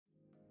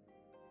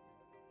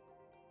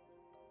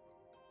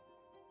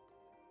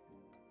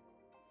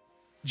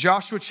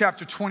Joshua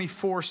chapter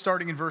 24,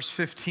 starting in verse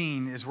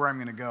 15, is where I'm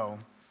going to go.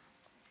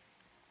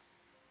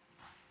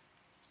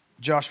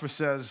 Joshua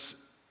says,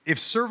 "If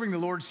serving the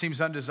Lord seems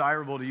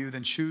undesirable to you,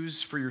 then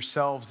choose for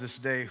yourselves this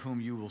day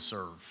whom you will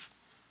serve.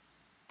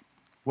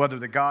 Whether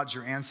the gods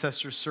your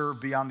ancestors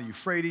served beyond the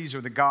Euphrates or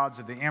the gods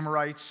of the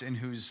Amorites in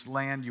whose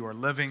land you are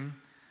living.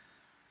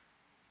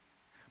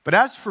 But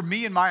as for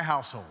me and my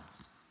household,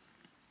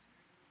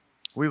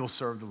 we will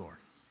serve the Lord.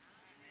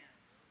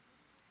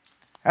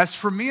 As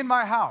for me and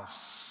my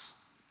house,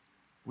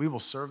 we will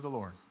serve the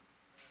Lord."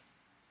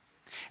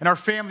 In our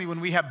family, when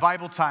we have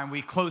Bible time,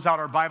 we close out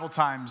our Bible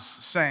times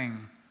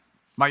saying,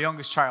 my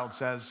youngest child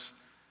says,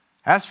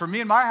 "As for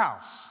me and my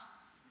house,"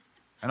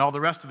 and all the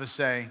rest of us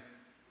say,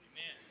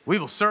 "Amen. We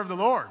will serve the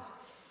Lord." And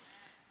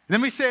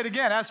then we say it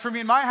again, "As for me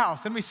and my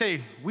house." Then we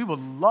say, "We will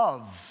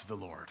love the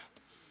Lord."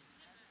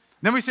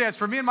 And then we say, "As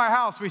for me and my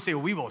house," we say,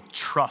 "We will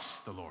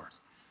trust the Lord."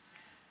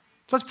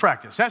 So let's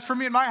practice. As for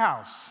me and my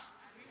house.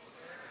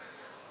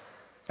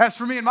 As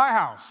for me and my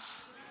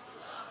house.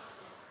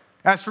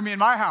 As for me and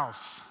my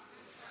house.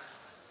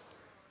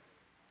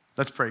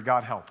 Let's pray.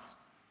 God help.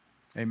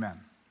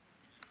 Amen.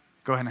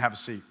 Go ahead and have a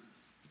seat.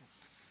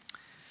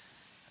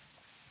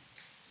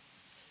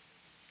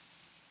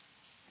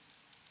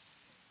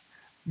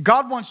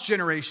 God wants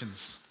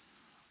generations.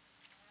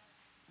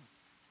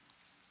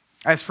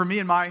 As for me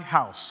and my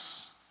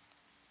house,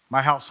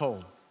 my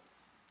household.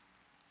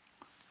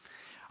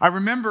 I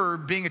remember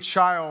being a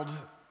child,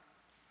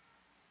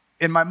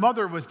 and my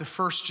mother was the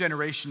first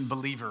generation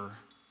believer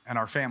in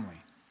our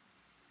family.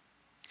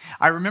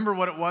 I remember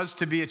what it was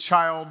to be a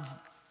child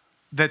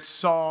that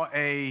saw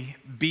a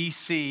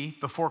BC,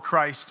 before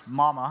Christ,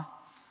 mama.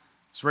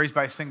 Was raised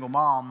by a single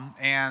mom,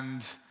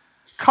 and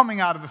coming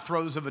out of the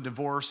throes of a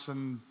divorce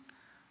and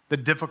the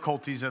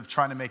difficulties of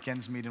trying to make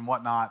ends meet and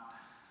whatnot.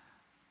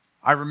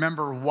 I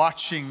remember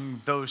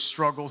watching those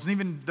struggles, and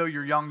even though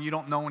you're young, you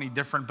don't know any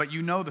different, but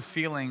you know the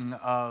feeling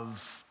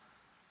of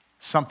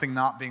something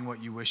not being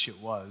what you wish it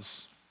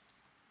was.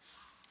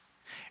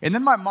 And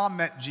then my mom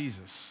met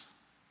Jesus.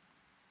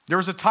 There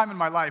was a time in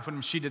my life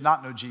when she did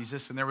not know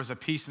Jesus, and there was a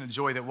peace and a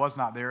joy that was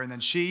not there. And then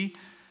she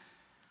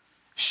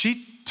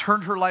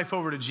turned her life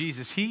over to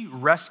Jesus. He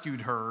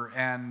rescued her,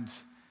 and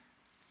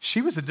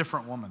she was a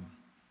different woman.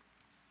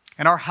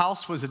 And our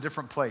house was a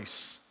different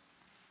place.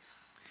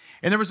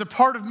 And there was a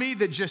part of me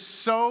that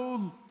just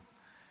so,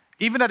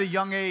 even at a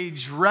young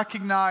age,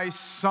 recognized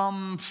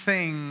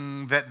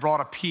something that brought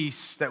a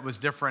peace that was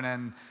different.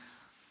 And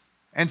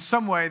in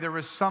some way, there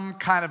was some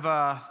kind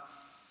of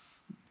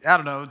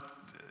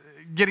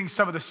getting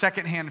some of the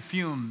secondhand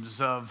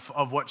fumes of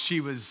what she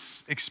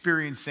was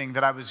experiencing,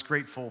 that I was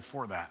grateful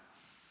for that.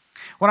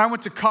 When I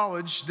went to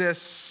college,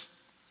 this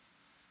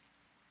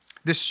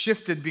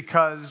shifted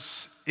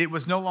because it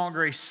was no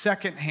longer a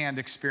secondhand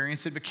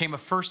experience. It became a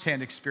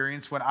firsthand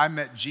experience when I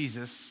met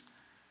Jesus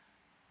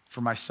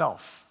for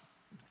myself.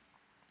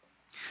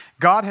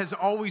 God has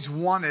always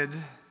wanted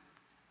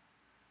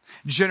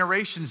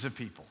generations of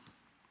people.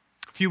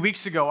 A few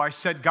weeks ago, I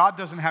said God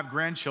doesn't have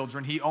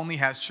grandchildren, He only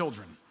has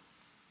children.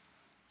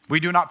 We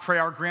do not pray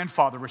our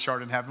grandfather which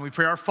art in heaven. We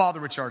pray our Father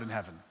which art in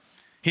heaven.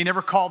 He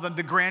never called them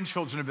the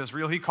grandchildren of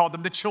Israel. He called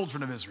them the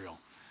children of Israel.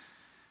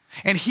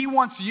 And He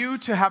wants you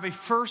to have a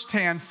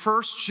firsthand,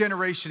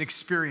 first-generation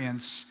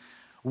experience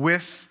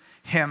with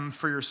Him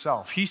for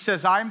yourself. He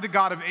says, "I am the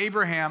God of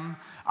Abraham,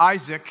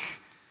 Isaac,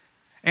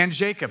 and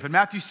Jacob." In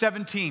Matthew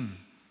 17,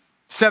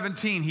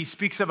 He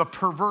speaks of a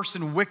perverse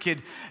and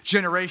wicked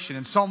generation.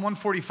 In Psalm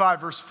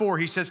 145, verse 4,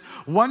 He says,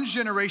 "One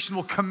generation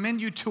will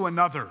commend you to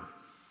another."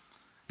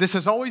 This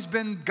has always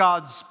been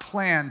God's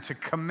plan, to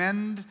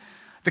commend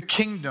the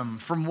kingdom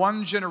from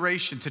one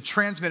generation, to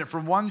transmit it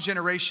from one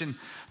generation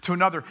to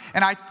another.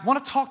 And I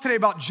want to talk today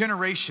about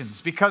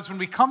generations, because when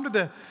we come to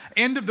the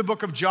end of the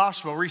book of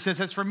Joshua, where he says,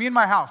 "As for me and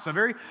my house," a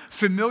very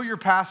familiar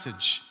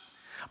passage.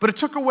 But it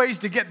took a ways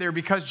to get there,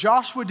 because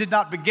Joshua did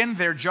not begin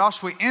there.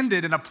 Joshua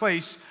ended in a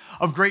place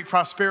of great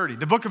prosperity.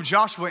 The book of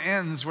Joshua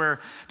ends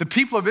where the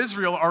people of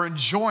Israel are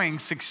enjoying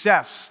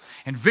success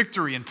and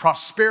victory and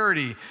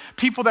prosperity.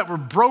 People that were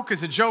broke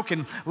as a joke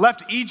and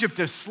left Egypt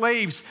as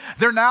slaves,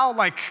 they're now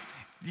like,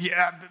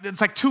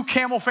 it's like two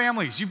camel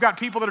families. You've got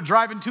people that are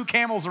driving two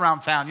camels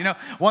around town,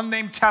 one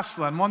named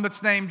Tesla and one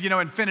that's named,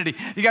 Infinity.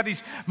 You got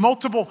these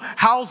multiple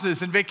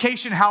houses and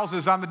vacation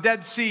houses on the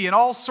Dead Sea and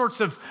all sorts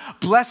of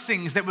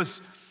blessings that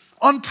was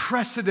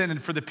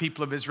unprecedented for the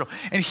people of Israel.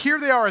 And here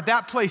they are at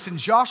that place, and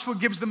Joshua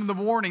gives them the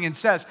warning and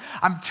says,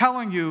 "I'm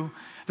telling you,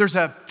 there's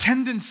a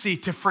tendency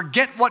to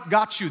forget what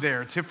got you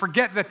there, to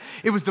forget that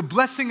it was the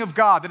blessing of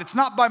God, that it's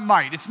not by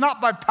might, it's not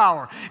by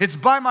power, it's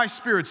by my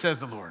Spirit, says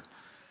the Lord.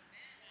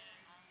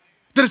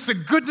 That it's the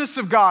goodness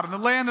of God in the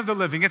land of the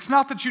living. It's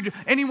not that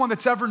anyone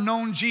that's ever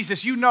known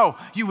Jesus, you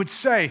would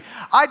say,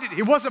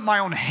 it wasn't my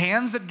own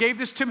hands that gave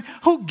this to me.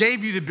 Who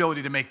gave you the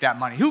ability to make that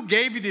money? Who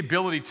gave you the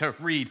ability to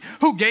read?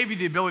 Who gave you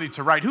the ability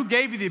to write? Who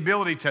gave you the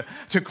ability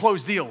to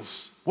close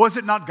deals? Was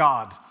it not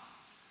God?"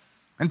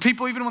 And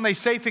people, even when they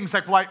say things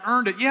like, "Well, I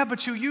earned it," yeah,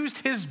 but you used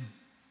His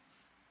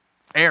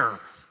air.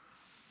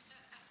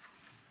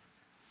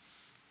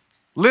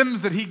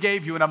 limbs that he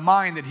gave you and a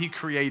mind that he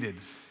created.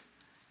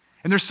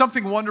 And there's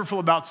something wonderful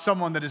about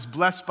someone that is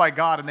blessed by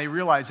God and they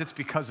realize it's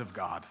because of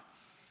God.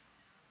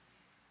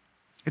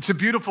 It's a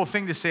beautiful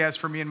thing to say, as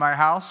for me and my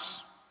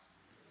house.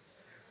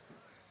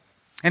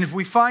 And if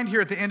we find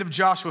here at the end of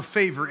Joshua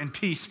favor and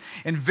peace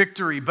and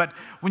victory, but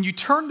when you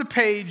turn the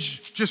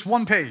page, just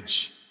one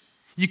page,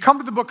 you come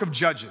to the book of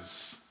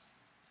Judges.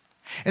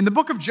 And the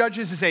book of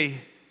Judges is a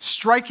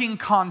striking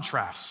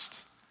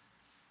contrast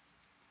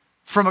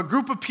from a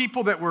group of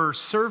people that were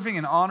serving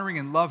and honoring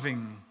and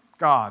loving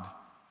God.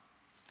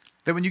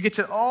 That when you get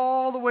to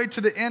all the way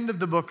to the end of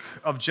the book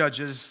of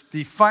Judges,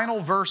 the final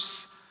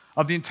verse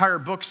of the entire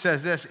book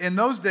says this: in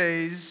those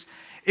days,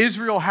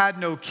 Israel had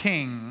no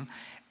king.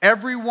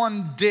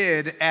 Everyone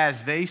did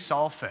as they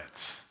saw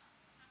fit.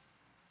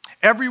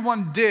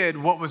 Everyone did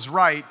what was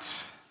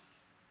right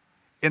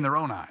in their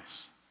own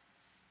eyes.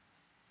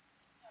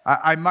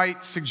 I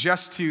might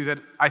suggest to you that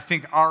I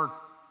think our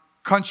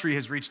country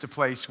has reached a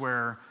place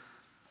where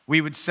we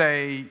would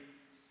say,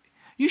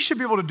 you should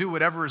be able to do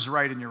whatever is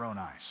right in your own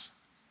eyes.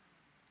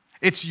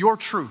 It's your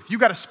truth. You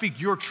got to speak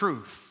your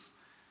truth.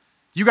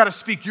 You got to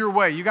speak your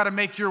way. You got to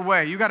make your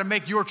way. You got to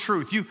make your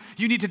truth. You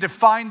need to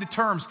define the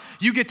terms.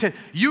 You get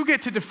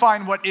to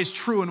define what is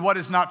true and what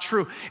is not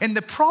true. And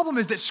the problem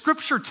is that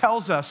Scripture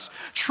tells us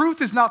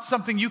truth is not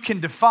something you can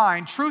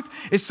define. Truth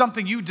is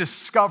something you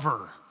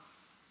discover.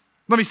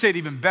 Let me say it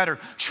even better.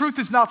 Truth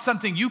is not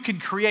something you can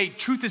create.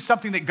 Truth is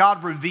something that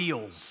God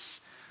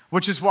reveals,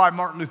 which is why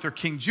Martin Luther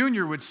King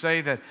Jr. would say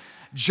that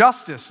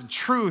justice and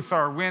truth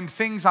are when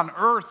things on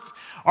earth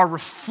are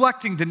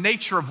reflecting the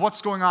nature of what's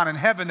going on in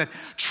heaven, that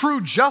true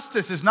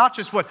justice is not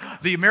just what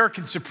the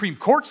American Supreme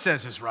Court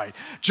says is right.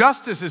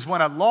 Justice is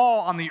when a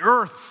law on the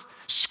earth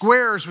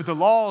squares with the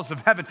laws of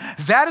heaven.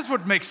 That is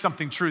what makes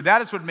something true.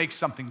 That is what makes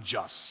something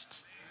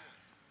just.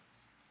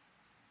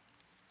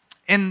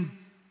 In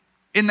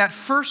that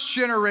first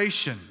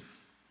generation,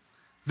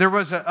 there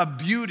was a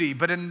beauty,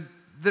 but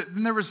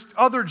there was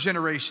other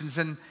generations,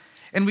 and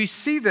we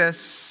see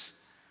this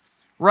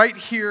right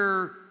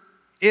here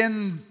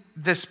in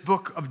this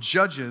book of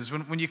Judges.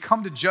 When you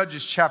come to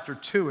Judges chapter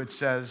 2, it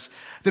says,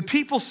 the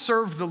people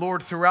served the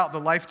Lord throughout the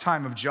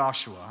lifetime of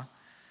Joshua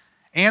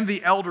and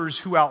the elders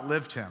who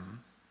outlived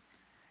him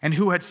and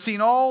who had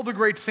seen all the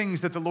great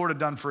things that the Lord had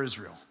done for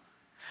Israel.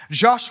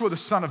 Joshua, the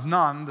son of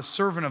Nun, the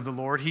servant of the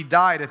Lord, he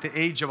died at the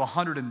age of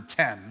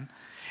 110,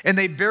 and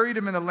they buried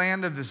him in the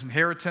land of his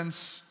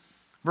inheritance.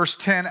 Verse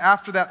 10,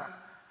 after that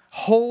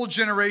whole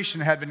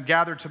generation had been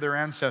gathered to their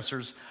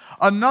ancestors,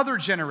 another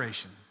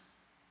generation.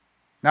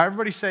 Now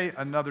everybody say,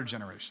 another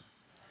generation.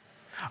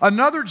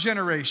 Another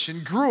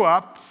generation grew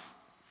up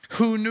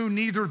who knew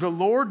neither the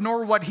Lord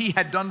nor what he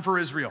had done for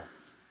Israel.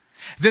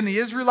 Then the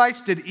Israelites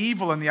did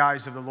evil in the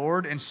eyes of the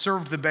Lord and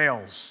served the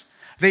Baals.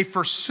 They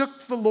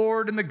forsook the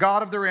Lord and the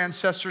God of their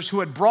ancestors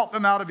who had brought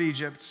them out of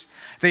Egypt.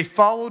 They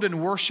followed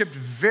and worshiped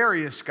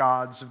various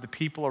gods of the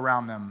people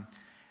around them.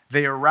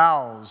 They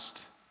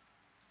aroused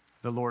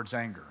the Lord's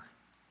anger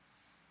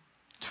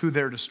to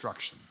their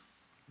destruction.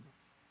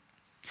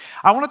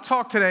 I want to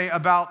talk today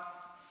about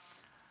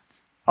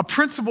a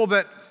principle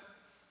that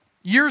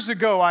years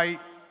ago I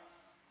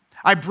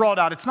brought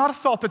out. It's not a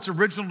thought that's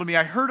original to me.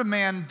 I heard a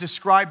man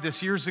describe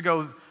this years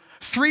ago.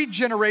 3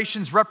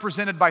 generations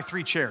represented by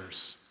 3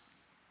 chairs.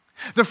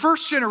 The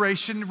first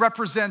generation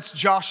represents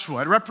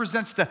Joshua. It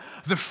represents the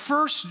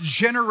first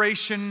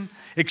generation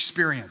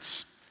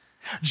experience.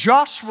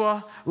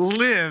 Joshua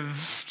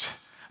lived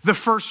the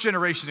first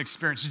generation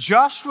experience.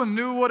 Joshua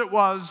knew what it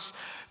was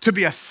to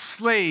be a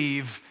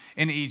slave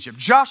in Egypt.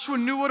 Joshua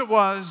knew what it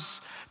was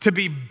to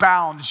be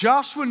bound.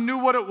 Joshua knew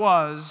what it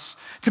was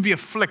to be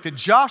afflicted.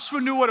 Joshua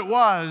knew what it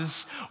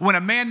was when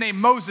a man named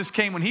Moses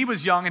came when he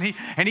was young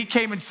and he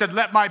came and said,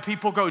 let my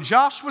people go.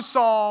 Joshua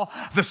saw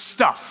the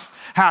stuff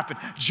happen.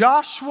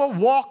 Joshua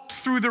walked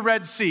through the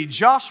Red Sea.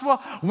 Joshua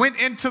went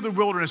into the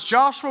wilderness.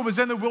 Joshua was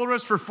in the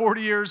wilderness for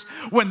 40 years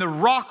when the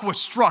rock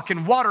was struck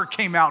and water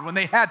came out. When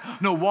they had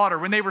no water.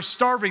 When they were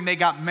starving, they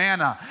got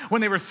manna.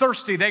 When they were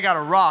thirsty, they got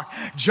a rock.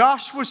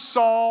 Joshua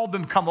saw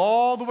them come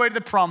all the way to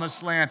the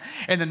promised land.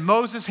 And then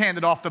Moses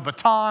handed off the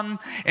baton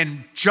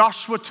and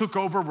Joshua took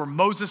over where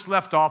Moses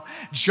left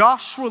off.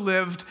 Joshua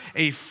lived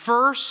a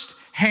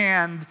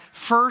first-hand,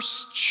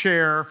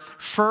 first-chair,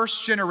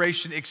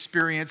 first-generation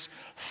experience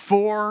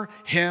for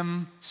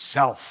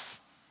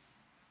himself.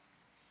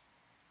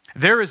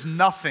 There is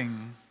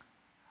nothing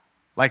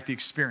like the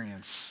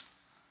experience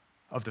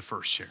of the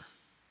first chair.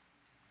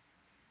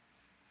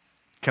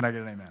 Can I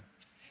get an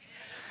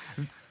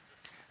amen?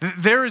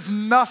 There is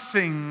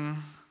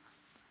nothing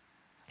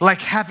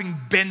like having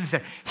been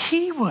there.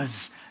 He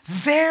was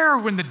there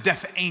when the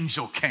death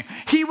angel came.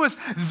 He was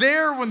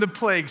there when the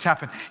plagues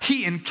happened.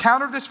 He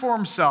encountered this for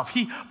himself.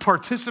 He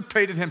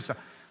participated himself.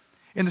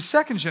 In the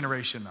second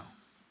generation, though,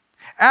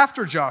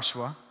 after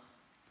Joshua,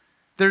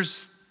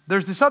 there's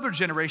this other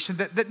generation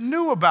that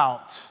knew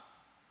about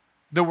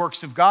the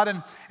works of God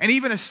and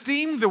even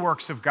esteemed the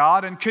works of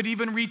God and could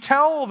even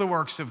retell the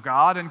works of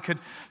God and could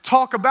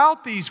talk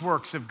about these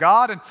works of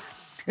God.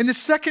 In the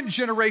second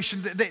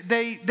generation,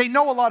 they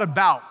know a lot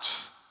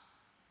about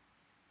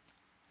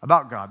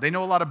God. They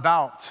know a lot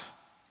about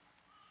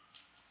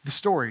the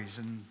stories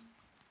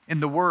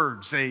and the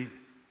words. They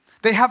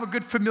have a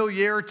good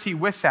familiarity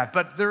with that.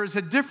 But there is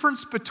a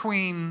difference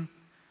between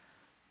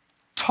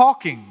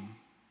talking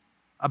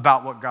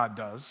about what God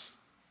does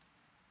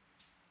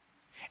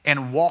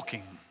and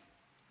walking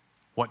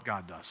what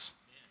God does.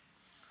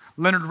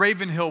 Leonard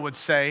Ravenhill would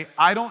say,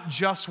 I don't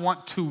just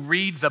want to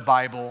read the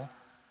Bible,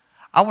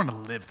 I want to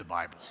live the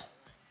Bible.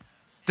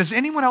 Does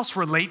anyone else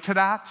relate to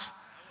that?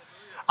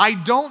 I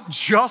don't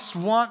just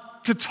want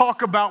to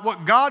talk about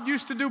what God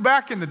used to do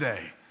back in the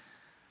day.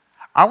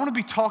 I want to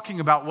be talking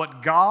about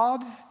what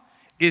God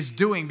is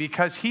doing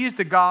because He is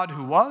the God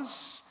who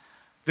was,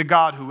 the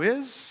God who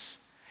is,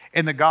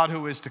 and the God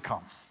who is to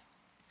come.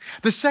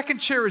 The second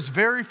chair is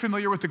very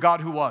familiar with the God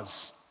who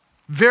was.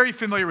 Very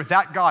familiar with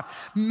that God.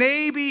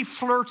 Maybe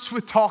flirts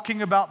with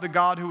talking about the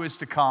God who is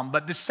to come,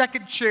 but the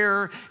second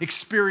chair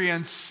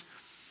experience,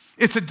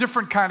 it's a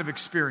different kind of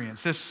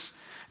experience. This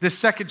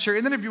second chair,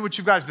 and then if you what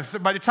you've got is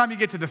by the time you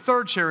get to the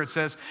third chair, it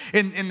says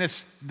in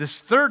this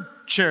third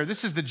chair,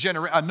 this is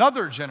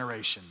another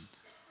generation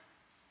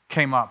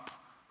came up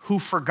who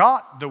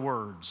forgot the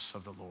words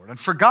of the Lord and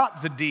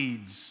forgot the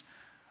deeds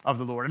of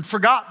the Lord and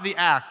forgot the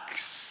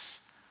acts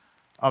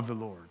of the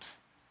Lord.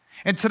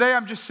 And today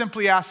I'm just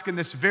simply asking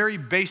this very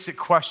basic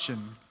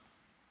question.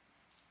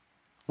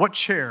 What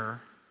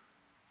chair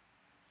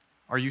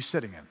are you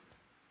sitting in?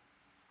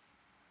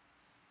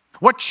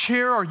 What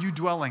chair are you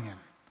dwelling in?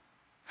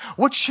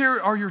 What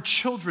chair are your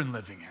children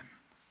living in?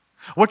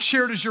 What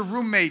chair does your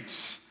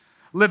roommate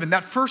live in?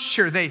 That first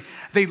chair, they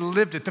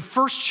lived it. The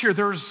first chair,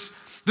 there's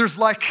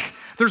like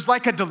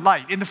a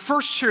delight. In the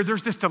first chair,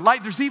 there's this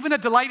delight. There's even a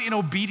delight in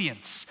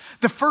obedience.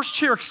 The first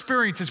chair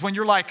experience is when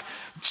you're like,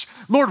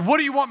 Lord, what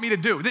do you want me to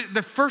do?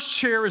 The first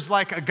chair is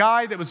like a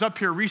guy that was up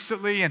here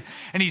recently and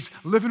he's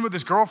living with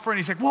his girlfriend.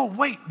 He's like, whoa,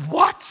 wait,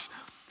 what?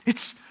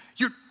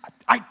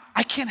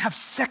 I can't have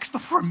sex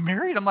before I'm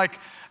married. I'm like,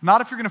 not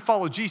if you're going to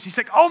follow Jesus. He's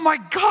like, oh my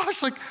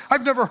gosh, like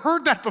I've never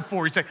heard that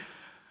before. He's like,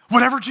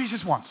 whatever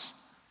Jesus wants.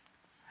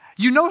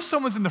 You know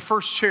someone's in the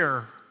first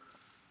chair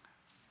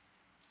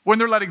when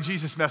they're letting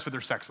Jesus mess with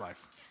their sex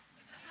life.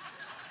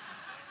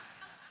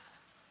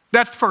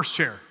 That's the first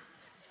chair.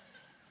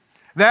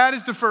 That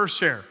is the first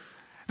chair.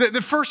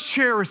 The first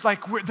chair is like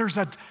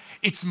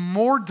it's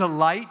more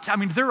delight. I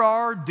mean, there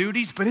are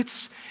duties, but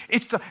it's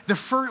the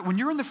first. When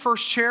you're in the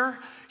first chair,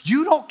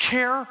 you don't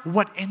care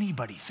what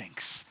anybody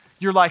thinks.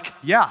 You're like,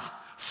 yeah,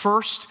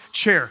 first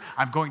chair.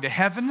 I'm going to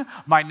heaven.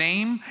 My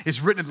name is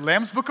written in the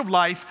Lamb's Book of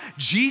Life.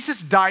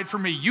 Jesus died for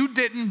me. You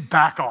didn't.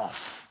 Back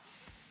off.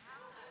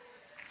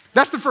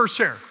 That's the first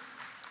chair,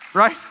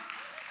 right?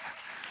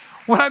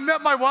 When I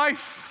met my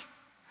wife,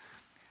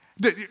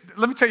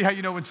 let me tell you how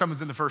you know when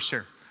someone's in the first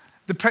chair.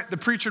 The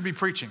preacher would be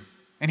preaching,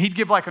 and he'd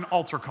give like an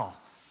altar call.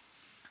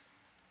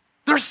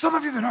 There's some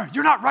of you that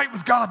you're not right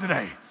with God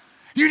today.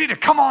 You need to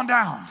come on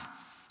down.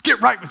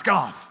 Get right with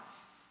God.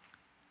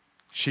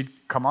 She'd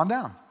come on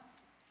down.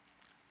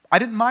 I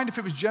didn't mind if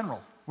it was general.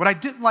 What I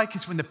didn't like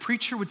is when the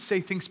preacher would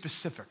say things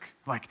specific,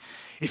 like,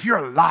 if you're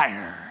a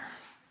liar,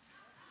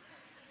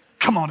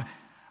 come on.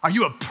 Are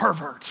you a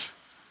pervert?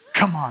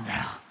 Come on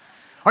now.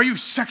 Are you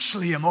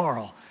sexually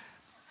immoral?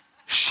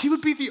 She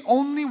would be the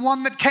only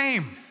one that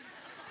came.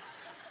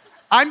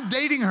 I'm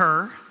dating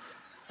her,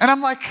 and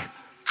I'm like,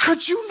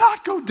 could you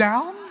not go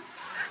down?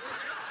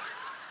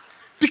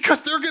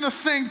 Because they're going to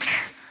think.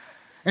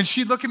 And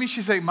she'd look at me,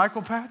 she'd say,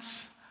 Michael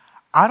Patz,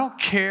 I don't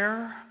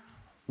care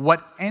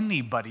what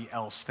anybody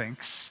else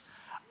thinks.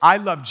 I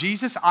love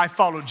Jesus. I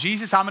follow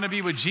Jesus. I'm going to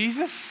be with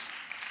Jesus.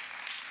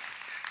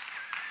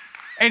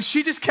 And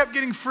she just kept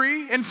getting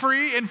free and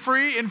free and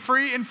free and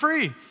free and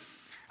free.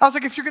 I was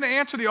like, if you're going to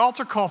answer the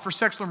altar call for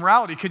sexual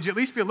immorality, could you at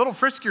least be a little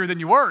friskier than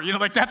you were? You know,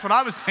 like that's what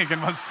I was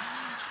thinking was,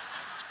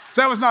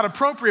 that was not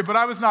appropriate, but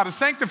I was not as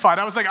sanctified.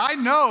 I was like, I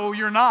know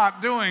you're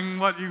not doing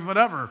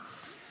whatever.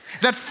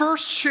 That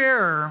first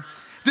chair,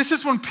 this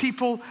is when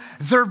people,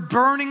 they're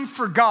burning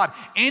for God.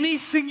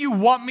 Anything you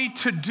want me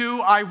to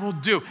do, I will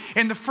do.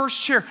 In the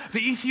first chair, the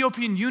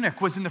Ethiopian eunuch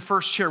was in the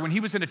first chair. When he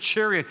was in a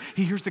chariot,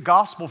 he hears the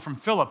gospel from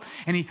Philip.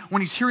 And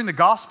when he's hearing the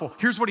gospel,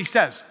 here's what he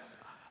says.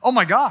 Oh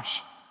my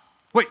gosh.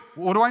 Wait,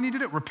 what do I need to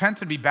do?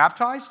 Repent and be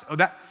baptized?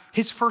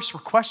 His first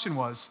question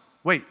was,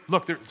 wait,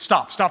 look,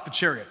 stop the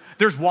chariot.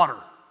 There's water.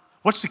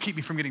 What's to keep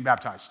me from getting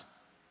baptized?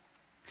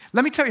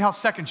 Let me tell you how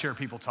second chair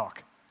people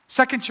talk.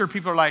 Second chair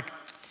people are like,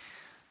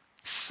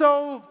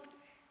 so,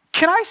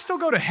 can I still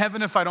go to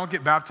heaven if I don't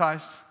get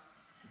baptized?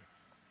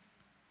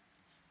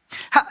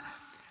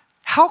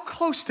 How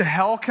close to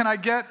hell can I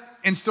get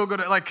and still go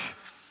to, like,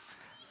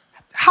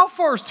 how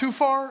far is too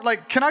far?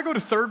 Like, can I go to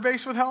third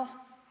base with hell?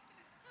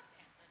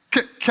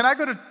 Can I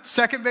go to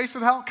second base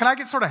with hell? Can I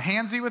get sort of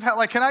handsy with hell?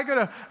 Like, can I go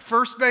to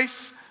first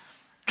base?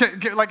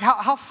 Like,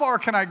 how far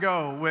can I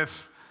go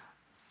with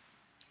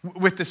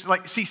with this,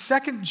 like, see,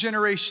 second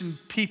generation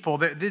people,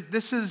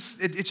 it's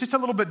just a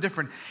little bit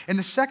different. In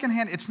the second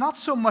hand, it's not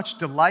so much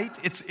delight,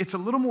 it's a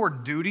little more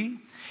duty.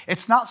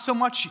 It's not so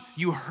much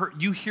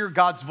you hear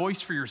God's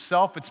voice for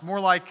yourself. It's more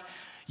like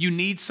you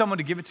need someone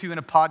to give it to you in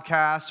a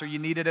podcast or you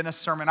need it in a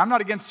sermon. I'm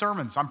not against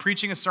sermons. I'm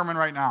preaching a sermon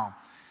right now.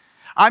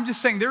 I'm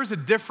just saying there's a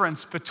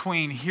difference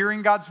between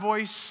hearing God's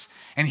voice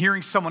and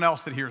hearing someone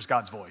else that hears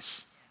God's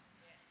voice.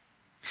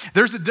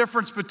 There's a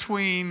difference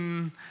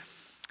between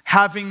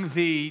having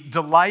the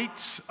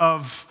delight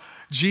of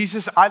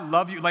Jesus, I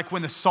love you, like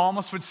when the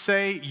psalmist would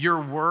say,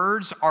 your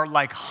words are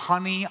like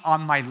honey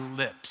on my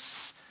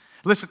lips.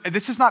 Listen,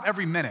 this is not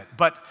every minute,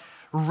 but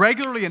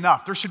regularly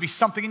enough, there should be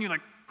something in you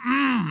like,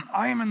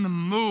 I am in the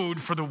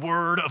mood for the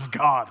word of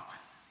God.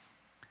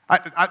 I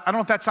don't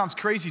know if that sounds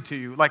crazy to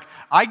you. Like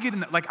I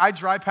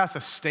drive past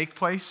a steak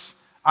place,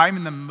 I'm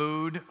in the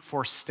mood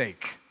for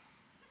steak.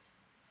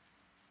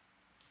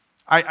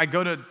 I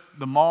go to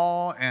the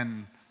mall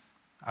and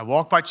I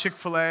walk by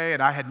Chick-fil-A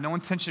and I had no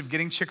intention of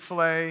getting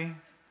Chick-fil-A.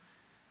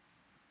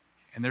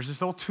 And there's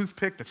this little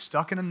toothpick that's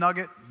stuck in a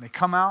nugget and they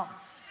come out.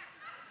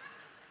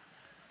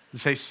 They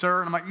say, sir,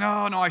 and I'm like,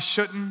 no, I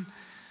shouldn't.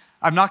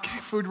 I'm not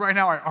getting food right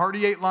now. I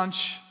already ate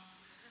lunch.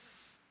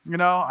 You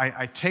know,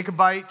 I take a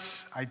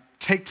bite, I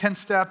take 10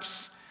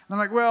 steps, and I'm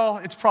like, well,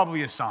 it's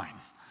probably a sign.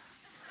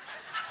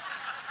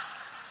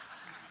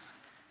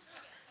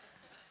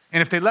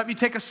 And if they let me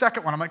take a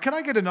second one, I'm like, can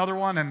I get another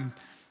one?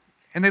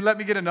 And they let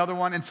me get another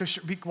one. And so,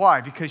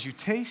 why? Because you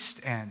taste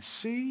and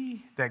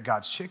see that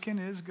God's chicken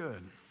is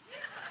good.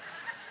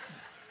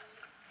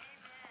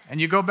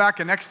 And you go back,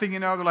 and next thing you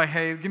know, they're like,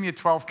 hey, give me a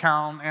 12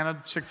 count and a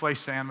Chick-fil-A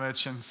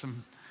sandwich and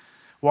some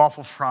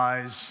waffle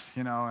fries,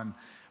 you know. And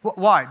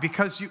why?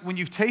 Because when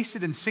you've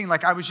tasted and seen,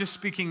 like I was just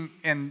speaking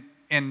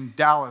in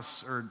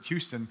Dallas or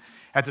Houston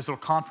at this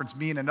little conference,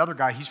 me and another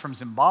guy, he's from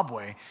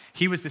Zimbabwe.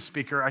 He was the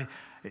speaker.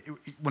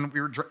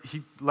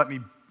 He let me,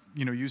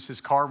 use his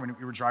car when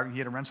we were driving. He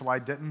had a rental, I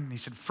didn't. He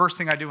said, first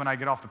thing I do when I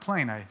get off the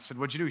plane, I said,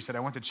 what'd you do? He said, I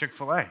went to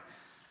Chick-fil-A.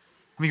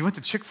 You went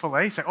to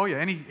Chick-fil-A? He said, oh yeah,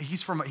 and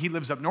he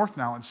lives up north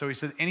now, and so he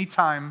said,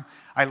 anytime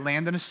I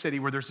land in a city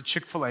where there's a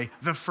Chick-fil-A,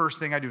 the first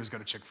thing I do is go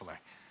to Chick-fil-A. I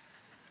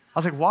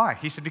was like, why?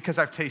 He said, because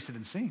I've tasted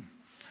and seen.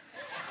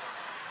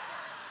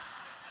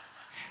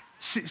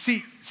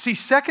 See,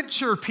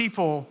 second-tier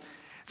people,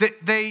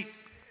 they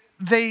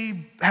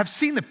have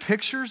seen the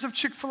pictures of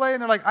Chick-fil-A,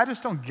 and they're like, I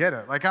just don't get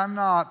it. Like, I'm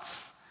not.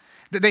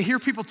 They hear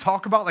people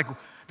talk about, like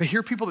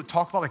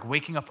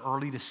waking up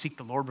early to seek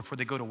the Lord before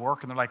they go to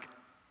work, and they're like,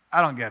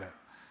 I don't get it.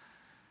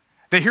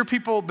 They hear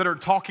people that are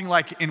talking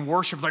like in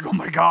worship, like, oh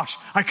my gosh,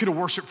 I could have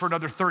worshiped for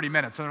another 30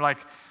 minutes. And they're like,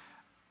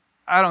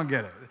 I don't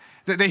get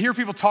it. They hear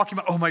people talking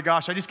about, oh my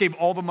gosh, I just gave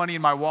all the money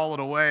in my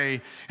wallet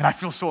away and I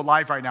feel so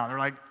alive right now. And they're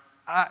like,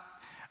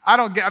 I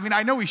don't get,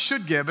 I know we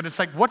should give, but it's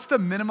like, what's the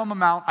minimum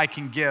amount I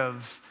can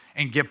give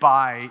and get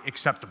by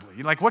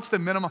acceptably? Like, what's the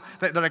minimum?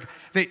 They're like,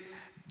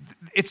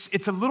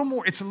 it's a little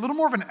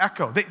more of an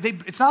echo.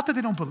 It's not that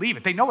they don't believe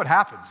it. They know it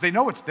happens. They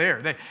know it's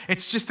there.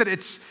 It's just that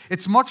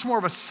it's much more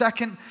of a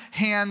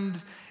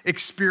second-hand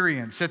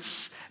experience.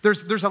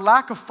 There's a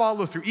lack of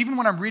follow-through. Even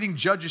when I'm reading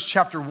Judges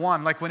chapter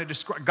 1, like when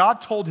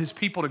God told his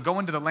people to go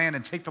into the land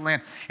and take the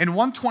land. In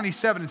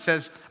 127 it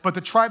says, but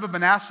the tribe of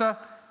Manasseh,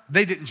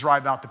 they didn't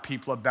drive out the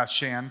people of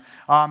Bethshan.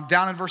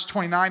 Down in verse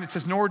 29, it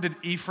says, nor did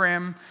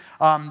Ephraim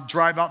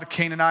drive out the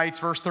Canaanites.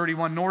 Verse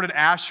 31, nor did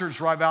Asher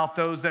drive out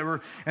those that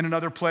were in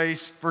another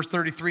place. Verse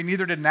 33,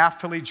 neither did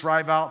Naphtali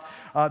drive out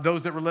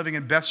those that were living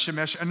in Beth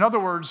Shemesh. In other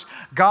words,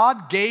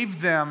 God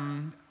gave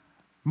them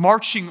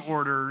marching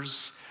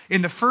orders.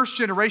 In the first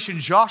generation,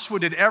 Joshua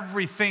did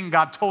everything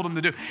God told him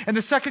to do. And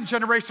the second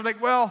generation,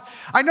 like, well,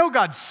 I know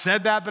God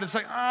said that, but it's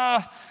like,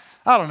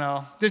 I don't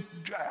know.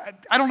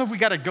 I don't know if we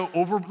got to go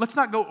over. Let's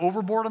not go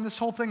overboard on this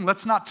whole thing.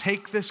 Let's not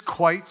take this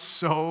quite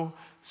so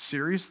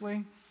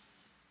seriously.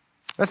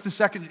 That's the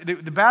second.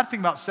 The bad thing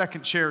about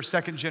second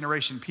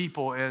generation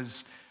people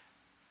is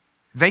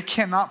they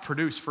cannot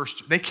reproduce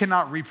first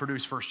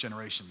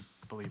generation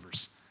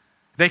believers.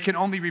 They can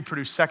only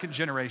reproduce second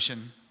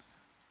generation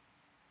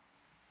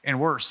and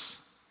worse,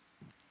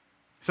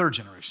 third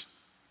generation.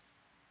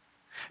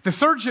 The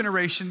third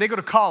generation, they go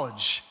to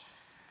college.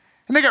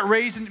 And they got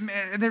raised, and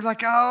they're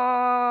like,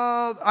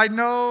 oh, I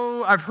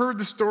know, I've heard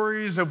the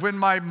stories of when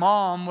my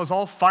mom was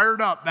all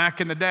fired up back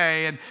in the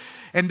day,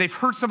 and they've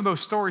heard some of those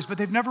stories, but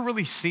they've never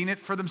really seen it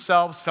for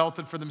themselves, felt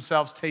it for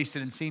themselves,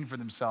 tasted and seen for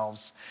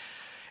themselves.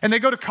 And they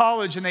go to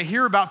college, and they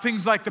hear about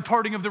things like the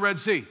parting of the Red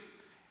Sea.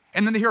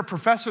 And then they hear a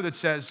professor that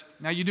says,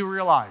 now you do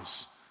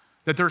realize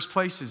that there's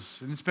places,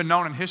 and it's been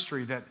known in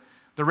history that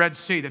the Red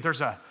Sea, that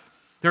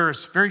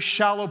there's very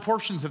shallow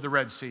portions of the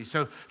Red Sea.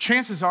 So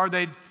chances are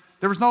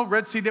there was no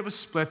Red Sea that was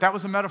split. That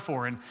was a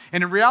metaphor. And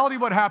in reality,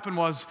 what happened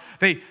was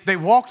they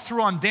walked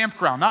through on damp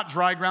ground, not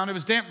dry ground. It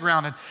was damp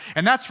ground.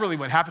 And that's really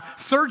what happened.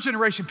 Third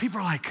generation,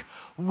 people are like,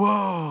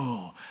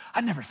 whoa,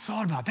 I never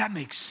thought about it. That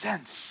makes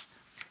sense.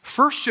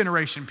 First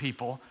generation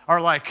people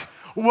are like,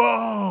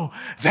 whoa,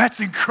 that's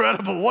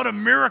incredible. What a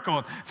miracle.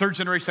 And third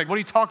generation, like, what are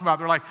you talking about?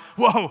 They're like,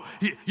 whoa,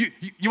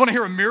 you want to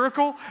hear a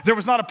miracle? There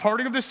was not a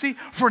parting of the sea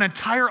for an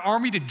entire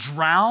army to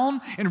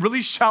drown in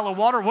really shallow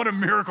water. What a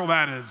miracle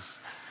that is.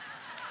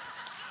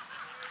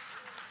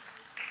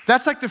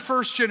 That's like the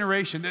first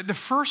generation. The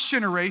first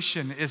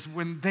generation is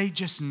when they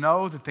just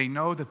know that they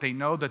know that they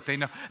know that they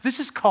know. This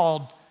is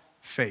called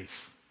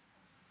faith.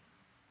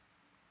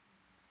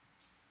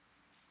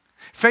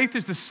 Faith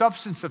is the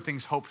substance of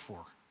things hoped for.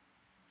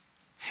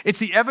 It's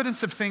the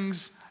evidence of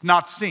things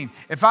not seen.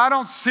 If I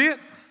don't see it,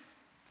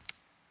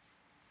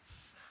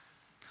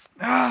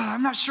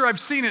 I'm not sure I've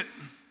seen it.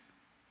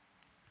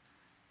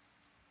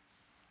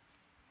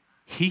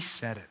 He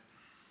said it.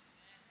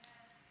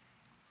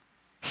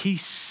 He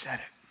said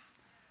it.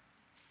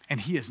 And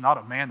he is not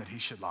a man that he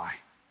should lie.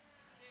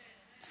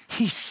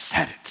 He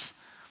said it.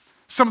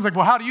 Someone's like,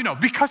 well, how do you know?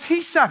 Because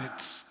he said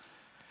it.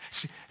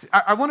 See,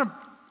 I want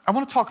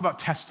to talk about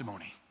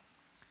testimony.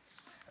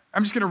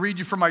 I'm just going to read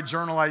you from my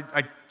journal.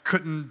 I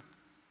couldn't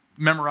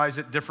memorize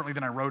it differently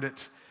than I wrote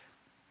it.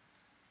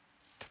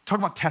 Talk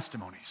about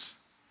testimonies.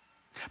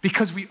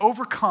 Because we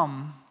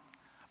overcome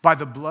by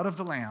the blood of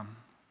the Lamb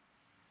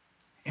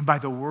and by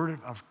the word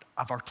of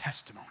our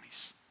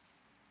testimonies.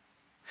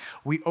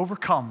 We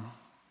overcome,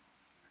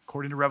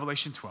 according to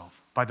Revelation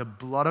 12, by the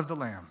blood of the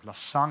Lamb, la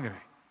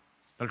sangre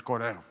del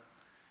Cordero,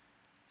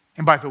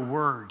 and by the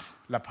word,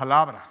 la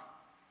palabra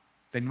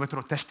de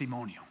nuestro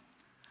testimonio,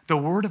 the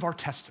word of our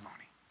testimony.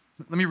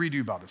 Let me read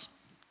you about this.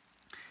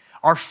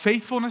 Our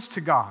faithfulness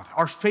to God,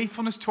 our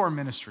faithfulness to our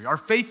ministry, our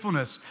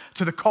faithfulness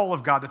to the call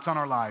of God that's on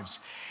our lives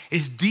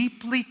is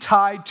deeply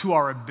tied to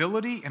our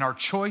ability and our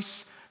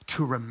choice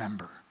to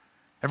remember.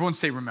 Everyone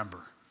say remember.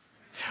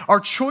 Our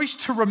choice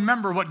to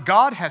remember what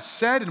God has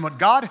said and what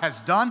God has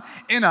done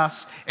in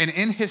us and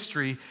in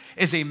history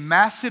is a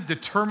massive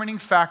determining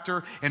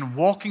factor in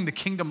walking the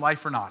kingdom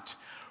life or not.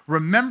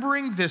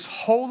 Remembering this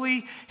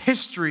holy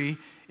history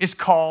is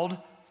called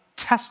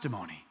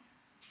testimony.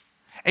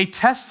 A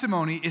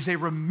testimony is a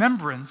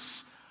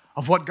remembrance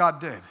of what God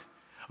did.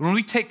 When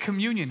we take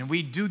communion and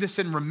we do this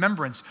in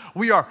remembrance,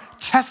 we are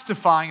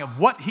testifying of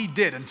what he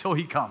did until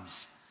he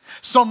comes.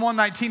 Psalm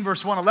 119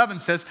 verse 111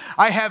 says,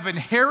 I have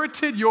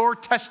inherited your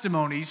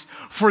testimonies,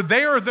 for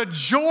they are the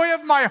joy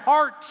of my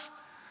heart.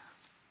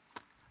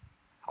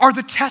 Are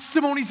the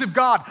testimonies of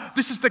God.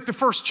 This is like the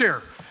first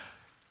chair.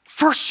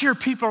 First chair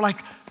people are like,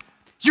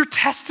 your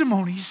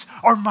testimonies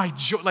are my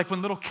joy. Like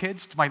when my little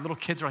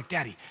kids are like,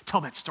 Daddy,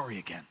 tell that story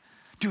again.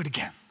 Do it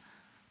again.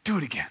 Do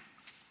it again.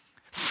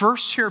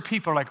 First chair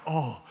people are like,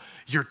 oh,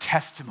 your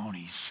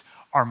testimonies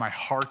are my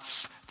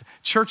heart's.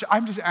 Church,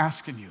 I'm just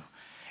asking you,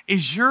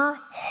 is your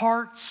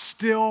heart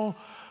still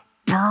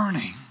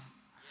burning?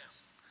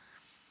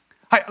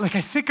 I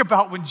think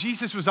about when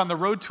Jesus was on the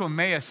road to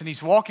Emmaus and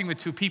he's walking with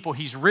two people.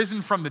 He's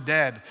risen from the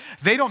dead.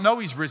 They don't know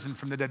he's risen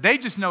from the dead. They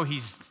just know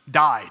he's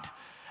died.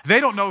 They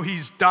don't know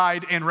he's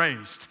died and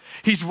raised.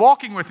 He's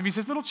walking with them. He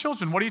says, little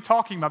children, what are you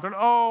talking about? They're like,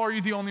 oh, are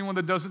you the only one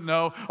that doesn't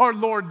know? Our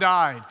Lord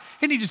died.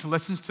 And he just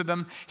listens to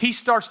them. He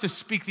starts to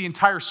speak the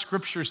entire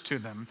scriptures to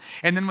them.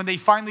 And then when they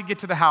finally get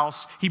to the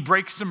house, he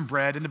breaks some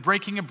bread. And the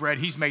breaking of bread,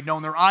 he's made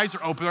known. Their eyes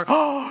are open. They're,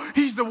 oh,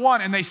 he's the one.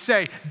 And they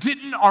say,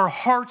 didn't our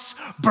hearts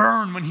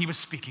burn when he was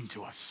speaking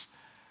to us?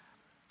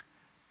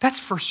 That's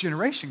first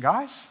generation,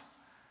 guys.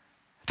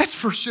 That's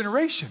first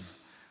generation.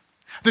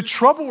 The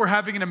trouble we're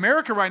having in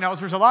America right now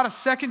is there's a lot of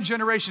second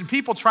generation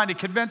people trying to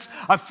convince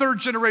a third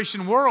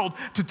generation world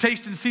to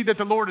taste and see that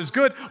the Lord is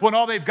good when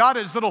all they've got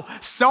is little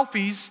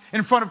selfies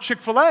in front of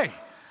Chick-fil-A.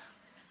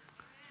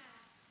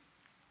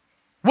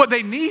 What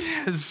they need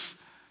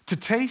is to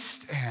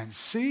taste and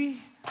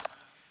see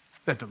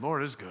that the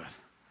Lord is good.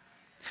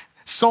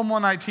 Psalm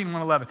 119,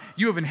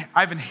 111,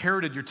 I've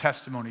inherited your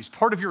testimonies.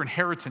 Part of your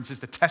inheritance is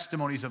the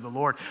testimonies of the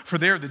Lord, for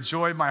they are the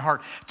joy of my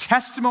heart.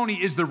 Testimony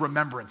is the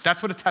remembrance.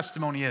 That's what a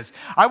testimony is.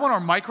 I want our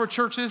micro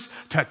churches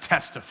to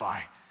testify.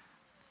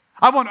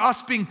 I want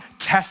us being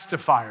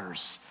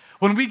testifiers.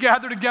 When we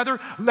gather together,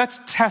 let's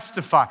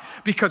testify.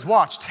 Because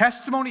watch,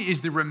 testimony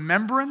is the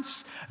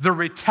remembrance, the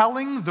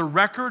retelling, the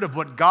record of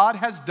what God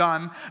has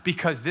done,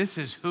 because this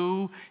is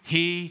who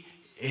he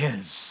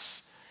is.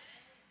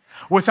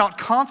 Without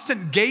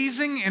constant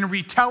gazing and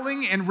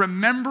retelling and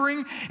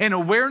remembering and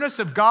awareness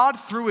of God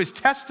through his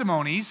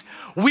testimonies,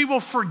 we will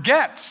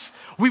forget.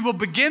 We will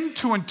begin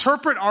to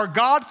interpret our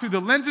God through the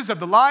lenses of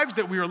the lives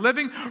that we are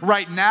living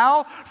right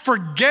now,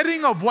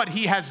 forgetting of what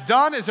he has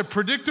done as a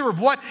predictor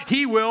of what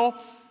he'll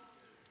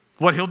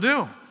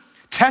do.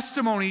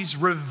 Testimonies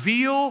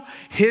reveal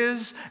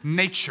his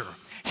nature.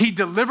 He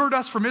delivered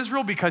us from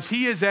Israel because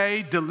he is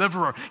a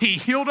deliverer. He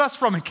healed us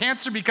from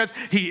cancer because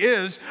he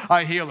is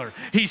a healer.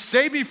 He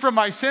saved me from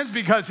my sins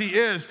because he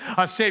is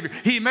a savior.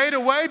 He made a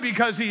way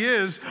because he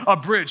is a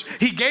bridge.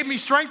 He gave me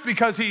strength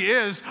because he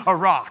is a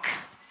rock.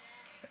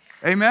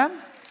 Amen?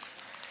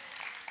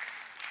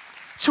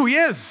 That's who he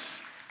is.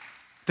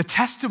 The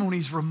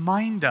testimonies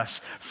remind us.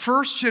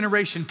 First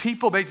generation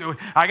people,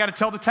 I got to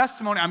tell the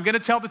testimony. I'm going to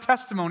tell the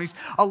testimonies.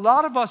 A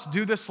lot of us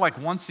do this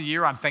like once a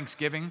year on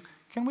Thanksgiving.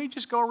 can we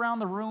just go around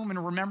the room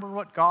and remember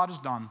what God has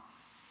done?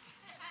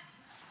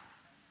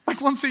 Like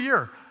once a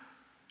year.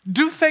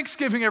 Do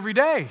Thanksgiving every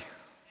day.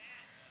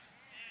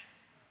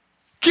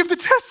 Give the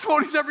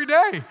testimonies every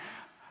day.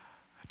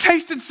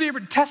 Taste and see.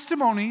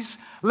 Testimonies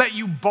let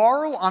you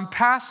borrow on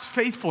past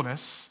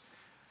faithfulness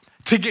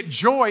to get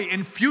joy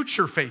in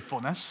future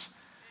faithfulness,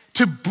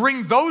 to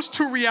bring those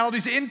two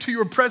realities into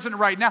your present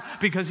right now,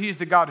 because he is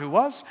the God who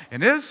was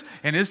and is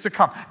to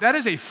come. That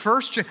is a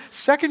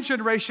second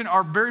generation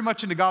are very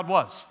much into God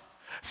was.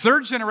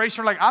 Third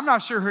generation are like, I'm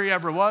not sure who he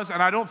ever was,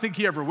 and I don't think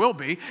he ever will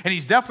be, and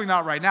he's definitely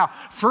not right now.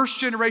 First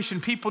generation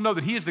people know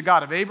that he is the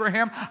God of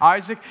Abraham,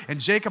 Isaac,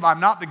 and Jacob. I'm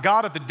not the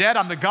God of the dead.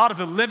 I'm the God of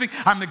the living.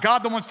 I'm the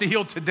God that wants to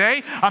heal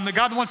today. I'm the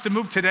God that wants to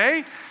move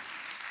today.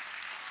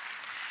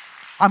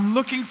 I'm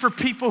looking for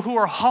people who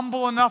are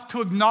humble enough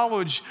to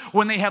acknowledge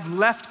when they have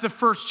left the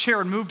first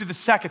chair and moved to the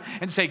second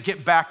and say,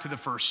 get back to the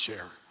first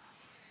chair.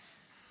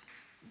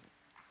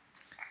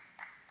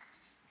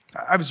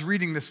 I was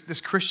reading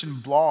this Christian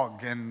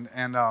blog, and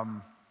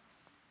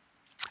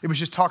it was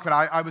just talking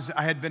about,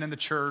 I had been in the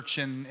church,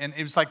 and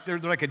it was like, they're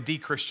like a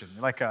de-Christian,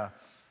 and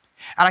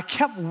I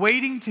kept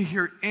waiting to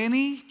hear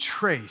any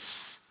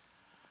trace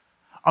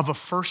of a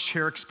first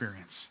chair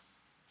experience.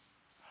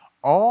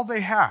 All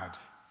they had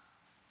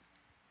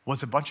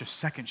was a bunch of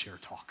second chair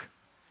talk.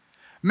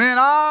 Man,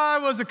 I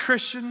was a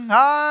Christian.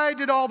 I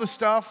did all the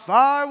stuff.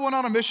 I went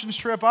on a missions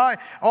trip.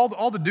 All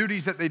the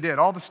duties that they did,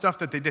 all the stuff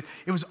that they did.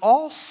 It was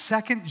all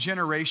second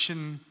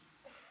generation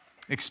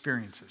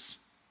experiences.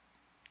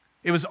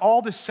 It was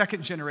all this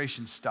second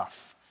generation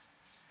stuff.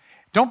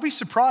 Don't be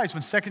surprised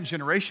when second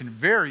generation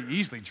very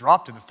easily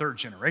dropped to the third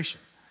generation.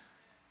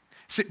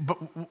 See,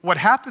 but what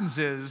happens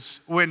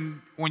is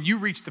when you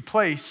reach the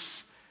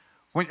place,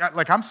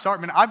 I'm sorry,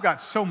 man, I've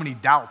got so many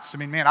doubts. I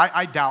mean, man,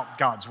 I doubt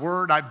God's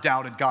word. I've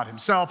doubted God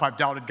himself. I've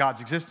doubted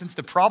God's existence.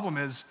 The problem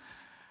is,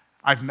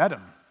 I've met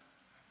him.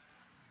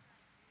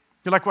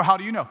 You're like, well, how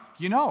do you know?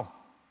 You know.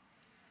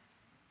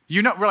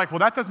 We're like, well,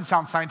 that doesn't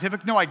sound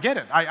scientific. No, I get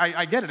it.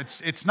 I get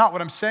it. It's not.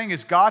 What I'm saying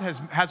is God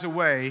has a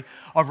way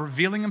of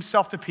revealing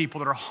himself to people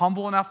that are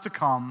humble enough to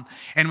come,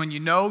 and when you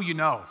know, you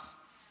know.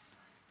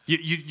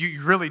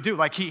 You really do.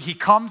 Like he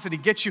comes and he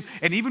gets you,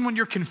 and even when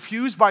you're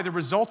confused by the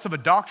results of a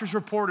doctor's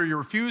report, or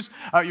you're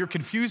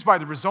confused by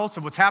the results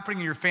of what's happening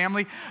in your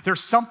family,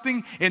 there's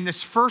something in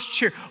this first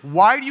chair.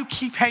 Why do you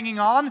keep hanging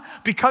on?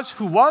 Because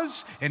who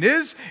was and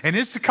is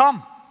to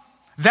come.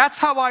 That's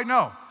how I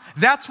know.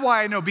 That's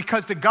why I know,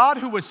 because the God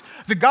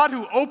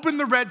who opened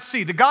the Red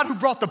Sea, the God who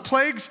brought the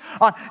plagues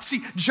on.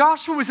 See,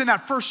 Joshua was in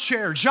that first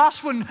chair.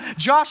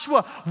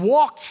 Joshua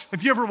walked,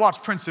 if you ever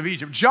watched Prince of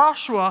Egypt,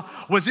 Joshua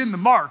was in the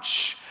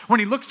march. When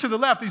he looked to the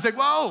left, he's like,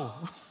 whoa,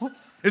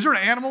 is there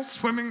an animal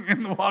swimming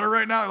in the water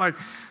right now? Like,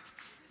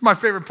 my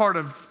favorite part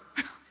of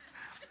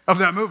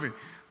that movie.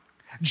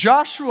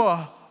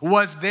 Joshua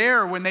was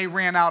there when they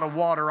ran out of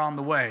water on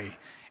the way.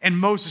 And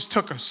Moses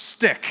took a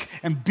stick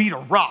and beat a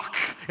rock,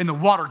 and the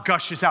water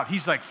gushes out.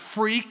 He's like,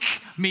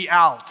 freak me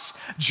out.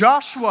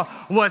 Joshua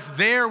was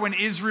there when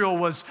Israel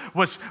was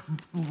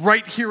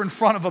right here in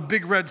front of a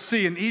big Red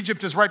Sea, and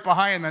Egypt is right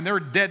behind them, and they're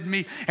dead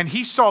meat. And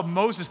he saw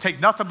Moses take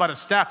nothing but a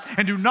staff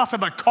and do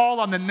nothing but call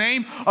on the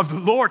name of the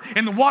Lord,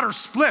 and the water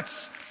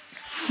splits.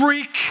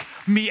 Freak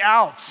me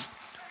out.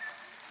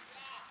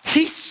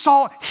 He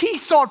saw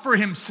it for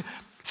him.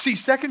 See,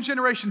 second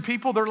generation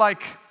people, they're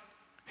like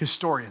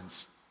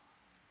historians.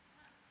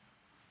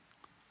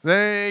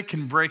 They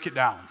can break it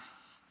down.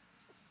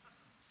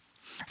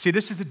 See,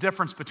 this is the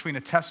difference between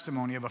a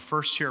testimony of a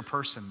first chair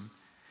person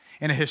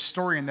and a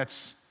historian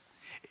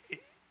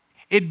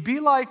it'd be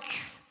like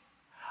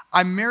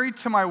I'm married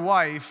to my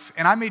wife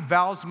and I made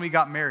vows when we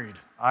got married.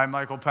 I,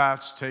 Michael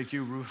Patz, take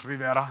you, Ruth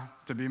Rivera,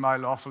 to be my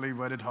lawfully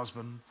wedded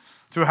husband,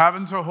 to have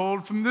and to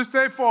hold from this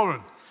day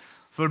forward,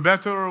 for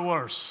better or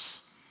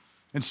worse,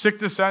 in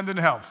sickness and in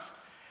health.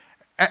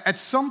 At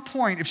some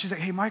point, if she's like,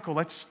 hey, Michael,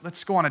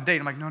 let's go on a date.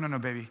 I'm like, no,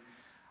 baby.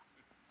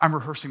 I'm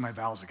rehearsing my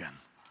vows again.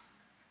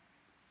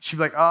 She'd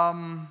be like,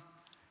 how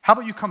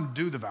about you come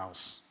do the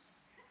vows?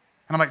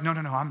 And I'm like, no,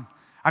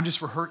 I'm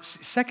just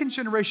rehearsing. Second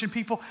generation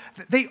people,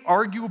 they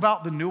argue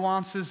about the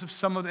nuances of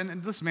some of them.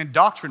 And listen, man,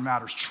 doctrine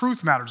matters,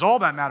 truth matters, all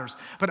that matters.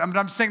 But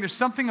I'm saying there's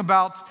something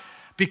about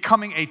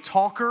becoming a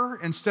talker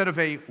instead of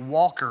a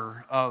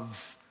walker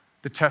of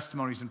the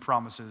testimonies and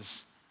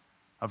promises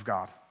of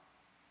God.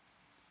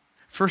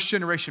 First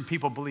generation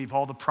people believe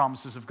all the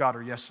promises of God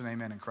are yes and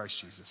amen in Christ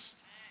Jesus.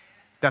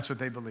 That's what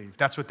they believe.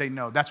 That's what they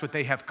know. That's what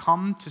they have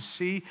come to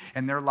see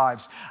in their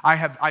lives.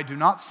 I do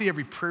not see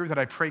every prayer that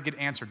I pray get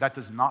answered. That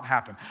does not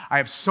happen. I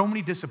have so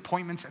many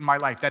disappointments in my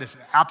life. That is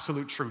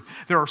absolute truth.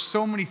 There are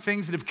so many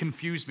things that have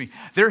confused me.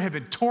 There have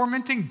been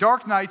tormenting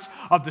dark nights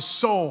of the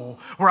soul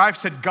where I've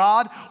said,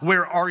 God,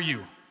 where are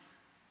you?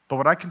 But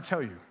what I can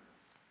tell you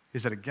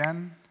is that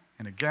again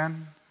and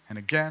again and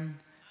again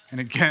and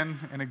again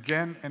and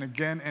again and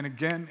again and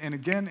again and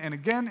again and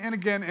again and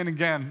again and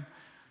again,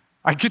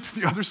 I get to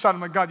the other side, I'm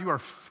like, God, you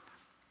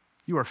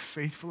are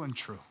faithful and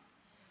true.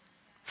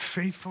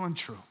 Faithful and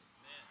true.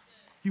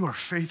 You are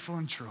faithful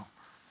and true.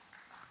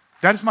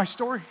 That is my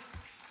story.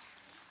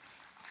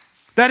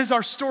 That is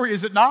our story,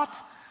 is it not?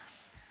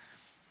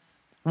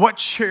 What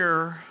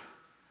chair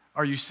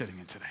are you sitting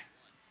in today?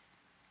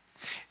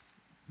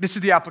 This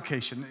is the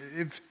application.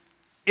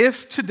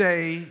 If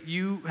today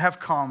you have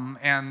come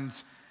and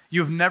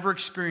you have never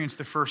experienced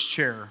the first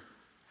chair,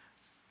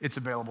 it's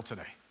available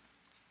today.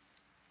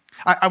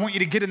 I want you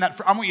to get in that.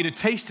 I want you to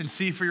taste and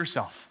see for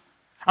yourself.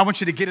 I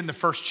want you to get in the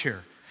first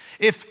chair.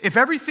 If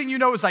everything you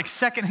know is like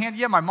secondhand,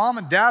 yeah, my mom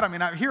and dad,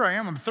 here I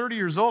am, I'm 30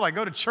 years old, I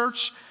go to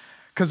church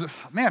because,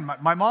 man,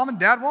 my mom and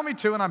dad want me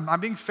to, and I'm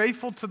being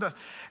faithful to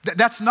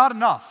that's not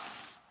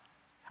enough.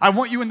 I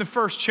want you in the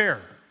first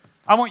chair.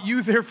 I want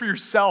you there for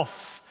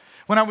yourself.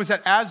 When I was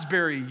at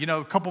Asbury,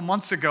 a couple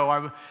months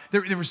ago,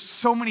 there was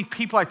so many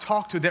people I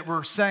talked to that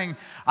were saying,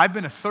 I've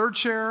been a third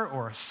chair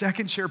or a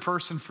second chair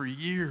person for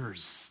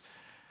years.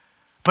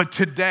 But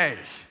today,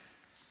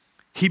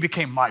 he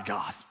became my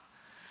God.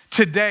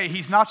 Today,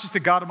 he's not just the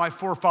God of my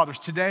forefathers.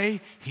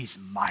 Today, he's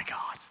my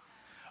God.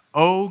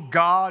 Oh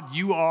God,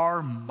 you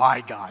are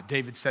my God,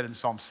 David said in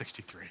Psalm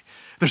 63.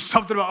 There's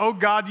something about, oh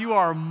God, you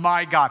are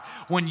my God.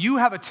 When you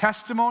have a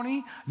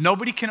testimony,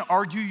 nobody can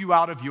argue you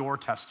out of your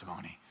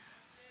testimony.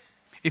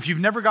 If you've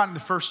never gotten the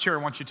first chair,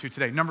 I want you to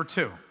today. Number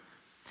two,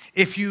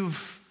 if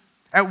you've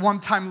at one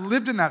time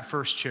lived in that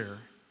first chair,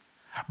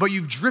 but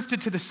you've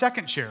drifted to the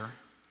second chair,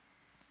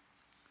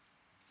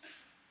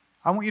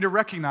 I want you to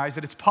recognize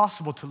that it's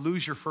possible to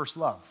lose your first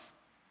love.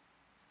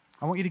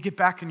 I want you to get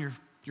back in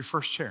your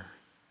first chair.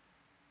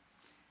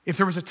 If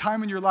there was a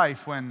time in your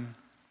life when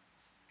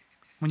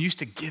you used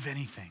to give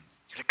anything,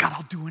 you're like, God,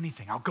 I'll do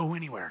anything. I'll go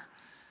anywhere.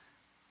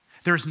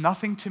 There's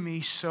nothing to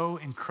me so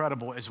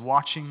incredible as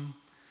watching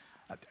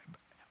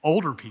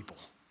older people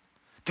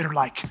that are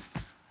like,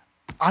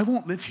 I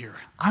won't live here.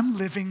 I'm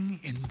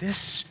living in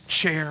this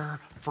chair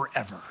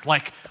forever.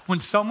 Like when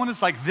someone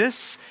is like,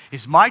 this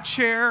is my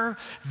chair,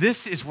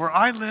 this is where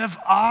I live,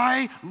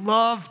 I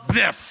love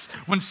this.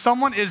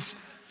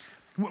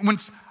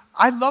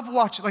 I love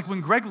watching, like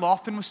when Greg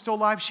Lofton was still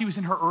alive, she was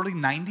in her early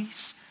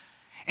 90s,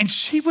 and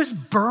she was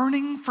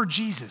burning for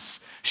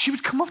Jesus. She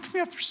would come up to me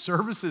after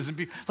services and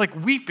be like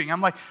weeping.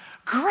 I'm like,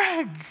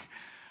 Greg,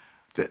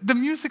 the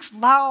music's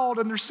loud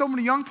and there's so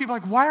many young people.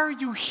 Like, why are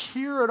you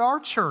here at our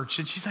church?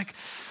 And she's like,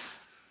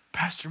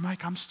 Pastor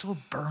Mike, I'm still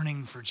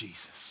burning for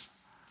Jesus.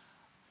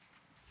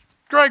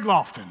 Greg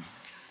Lofton.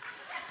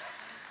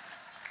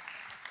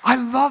 I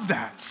love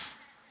that.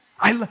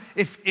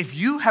 If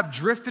you have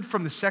drifted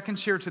from the second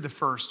chair to the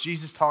first,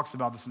 Jesus talks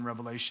about this in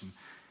Revelation.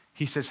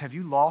 He says, have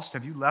you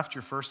left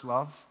your first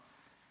love?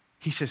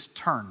 He says,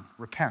 turn,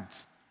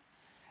 repent,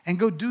 and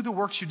go do the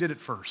works you did at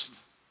first.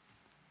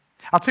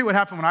 I'll tell you what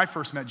happened when I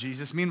first met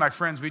Jesus. Me and my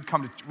friends,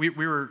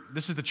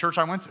 this is the church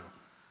I went to.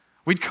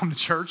 We'd come to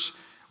church.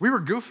 We were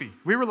goofy.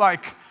 We were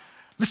like,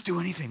 let's do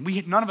anything.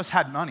 None of us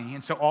had money,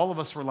 and so all of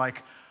us were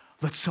like,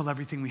 let's sell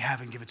everything we have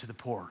and give it to the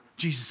poor.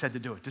 Jesus said to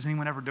do it. Does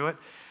anyone ever do it?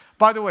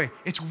 By the way,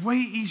 it's way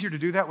easier to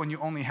do that when you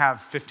only have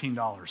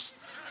 $15.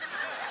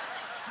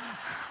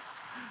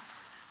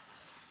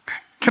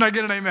 Can I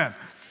get an amen?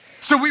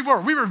 So we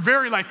were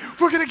very like,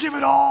 we're going to give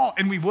it all.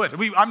 And we would.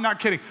 I'm not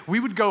kidding. We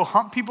would go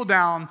hunt people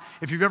down.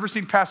 If you've ever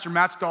seen Pastor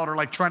Matt's daughter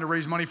like trying to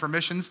raise money for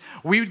missions,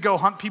 we would go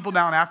hunt people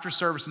down after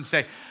service and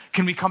say,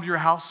 can we come to your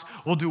house?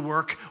 We'll do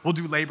work. We'll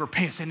do labor.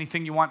 Pay us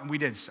anything you want. And we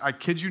did. I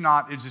kid you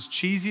not. It's as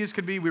cheesy as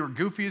could be. We were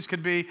goofy as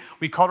could be.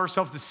 We called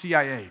ourselves the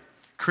CIA,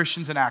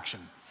 Christians in Action.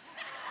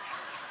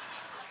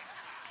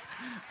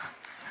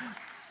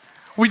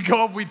 We'd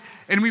go up, we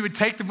would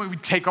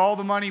take all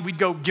the money, we'd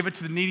go give it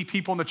to the needy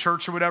people in the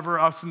church or whatever,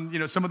 us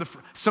and some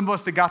of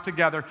us that got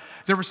together.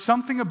 There was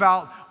something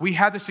about, we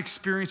had this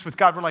experience with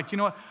God. We're like, you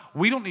know what?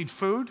 We don't need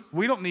food.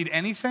 We don't need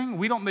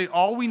anything.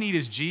 All we need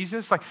is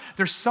Jesus. Like,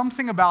 there's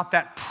something about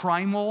that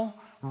primal,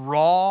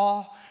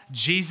 raw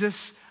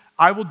Jesus.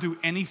 I will do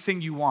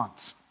anything you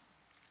want.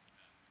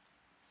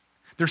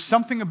 There's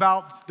something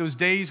about those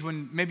days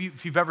when maybe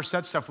if you've ever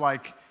said stuff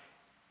like,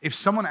 if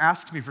someone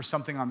asks me for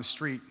something on the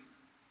street,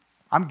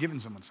 I'm giving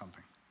someone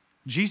something.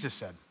 Jesus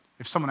said,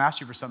 if someone asks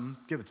you for something,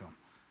 give it to them.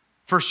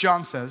 1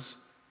 John says,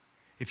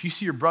 if you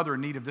see your brother in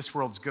need of this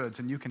world's goods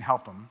and you can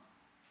help him,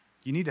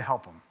 you need to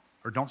help him,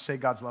 or don't say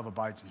God's love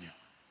abides in you.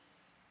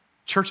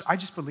 Church, I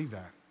just believe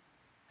that.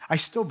 I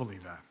still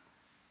believe that.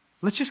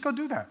 Let's just go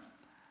do that.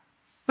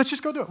 Let's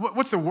just go do it.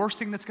 What's the worst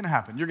thing that's going to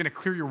happen? You're going to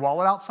clear your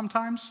wallet out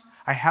sometimes?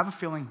 I have a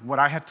feeling what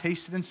I have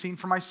tasted and seen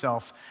for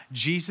myself,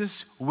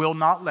 Jesus will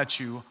not let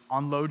you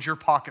unload your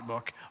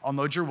pocketbook,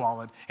 unload your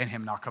wallet, and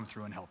him not come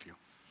through and help you.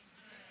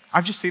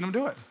 I've just seen him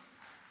do it.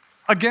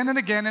 Again and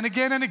again and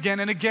again and again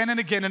and again and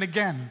again and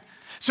again.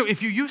 So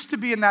if you used to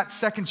be in that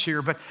second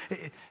chair, but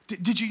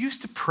did you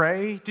used to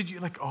pray? Did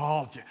you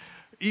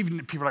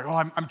even people are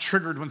like, I'm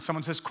triggered when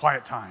someone says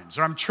quiet times,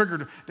 or I'm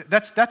triggered.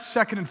 That's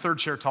second and third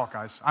chair talk,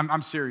 guys.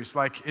 I'm serious.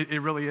 Like, it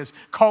really is.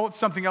 Call it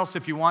something else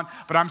if you want,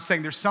 but I'm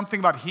saying there's something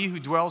about he who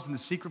dwells in the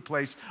secret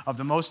place of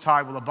the Most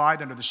High will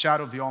abide under the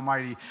shadow of the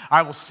Almighty.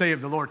 I will say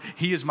of the Lord,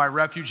 he is my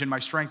refuge and my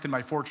strength and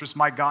my fortress,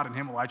 my God, in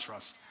him will I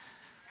trust.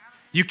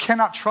 You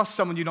cannot trust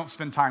someone you don't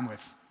spend time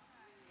with.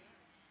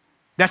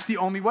 That's the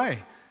only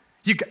way.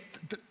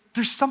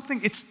 There's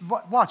something,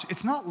 watch,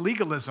 it's not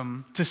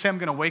legalism to say I'm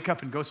going to wake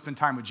up and go spend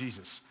time with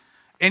Jesus,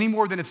 any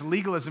more than it's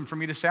legalism for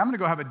me to say I'm going to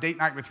go have a date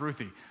night with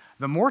Ruthie.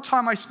 The more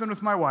time I spend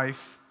with my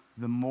wife,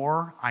 the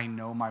more I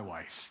know my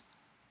wife.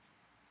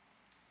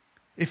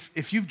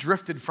 If you've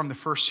drifted from the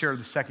first chair to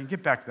the second,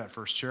 get back to that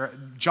first chair.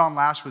 John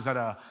Lash was at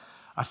a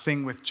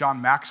thing with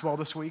John Maxwell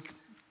this week.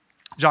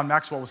 John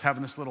Maxwell was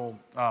having this little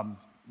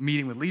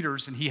meeting with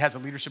leaders, and he has a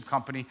leadership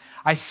company.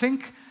 I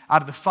think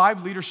out of the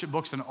 5 leadership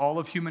books in all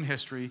of human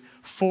history,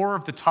 4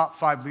 of the top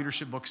 5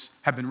 leadership books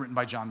have been written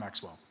by John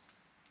Maxwell.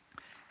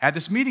 At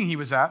this meeting he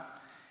was at,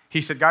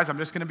 he said, guys, I'm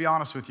just going to be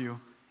honest with you.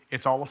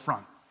 It's all a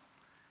front.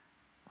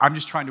 I'm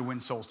just trying to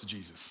win souls to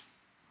Jesus.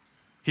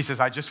 He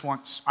says,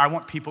 I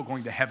want people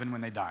going to heaven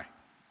when they die.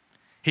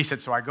 He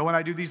said, so I go and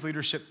I do these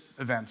leadership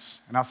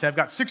events, and I'll say, I've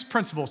got 6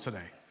 principles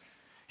today.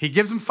 He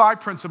gives them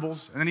 5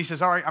 principles, and then he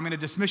says, all right, I'm going to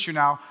dismiss you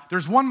now.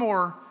 There's one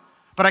more,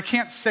 but I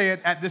can't say it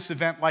at this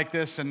event like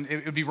this, and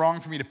it would be wrong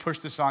for me to push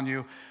this on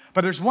you.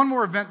 But there's one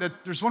more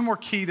there's one more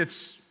key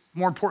that's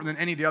more important than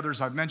any of the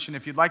others I've mentioned.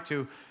 If you'd like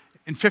to,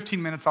 in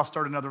 15 minutes, I'll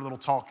start another little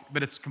talk,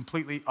 but it's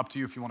completely up to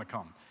you if you want to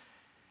come.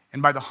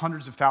 And by the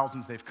hundreds of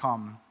thousands they've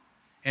come,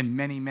 and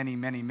many, many,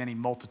 many, many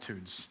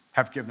multitudes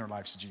have given their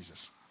lives to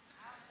Jesus.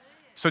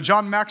 So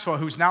John Maxwell,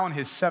 who's now in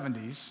his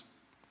 70s,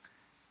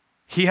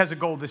 he has a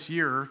goal this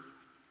year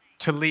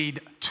to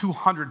lead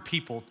 200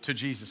 people to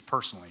Jesus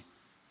personally.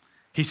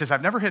 He says,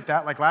 I've never hit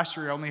that. Like last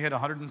year, I only hit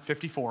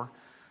 154.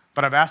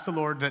 But I've asked the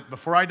Lord that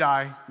before I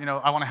die,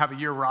 I want to have a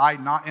year where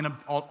I'm not in an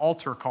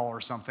altar call or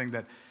something.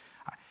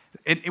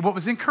 What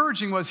was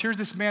encouraging was, here's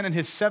this man in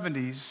his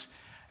 70s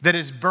that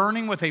is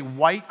burning with a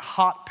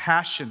white-hot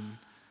passion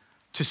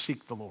to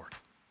seek the Lord.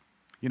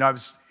 I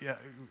was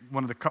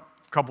one of the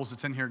couples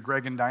that's in here,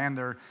 Greg and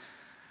Diane,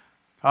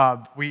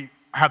 we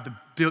have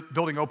the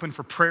building open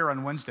for prayer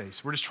on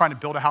Wednesdays. We're just trying to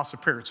build a house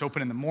of prayer. It's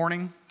open in the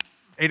morning,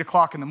 8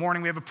 o'clock in the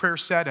morning we have a prayer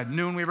set, at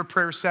noon we have a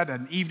prayer set,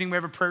 at evening we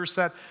have a prayer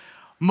set.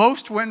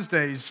 Most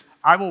Wednesdays,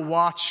 I will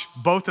watch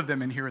both of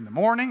them in here in the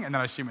morning, and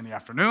then I see them in the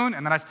afternoon,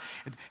 and then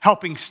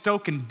helping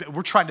stoke, and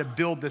we're trying to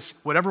build this,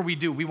 whatever we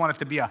do, we want it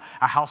to be a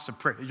house of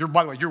prayer.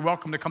 By the way, you're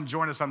welcome to come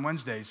join us on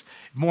Wednesdays.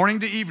 Morning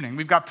to evening,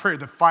 we've got prayer.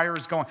 The fire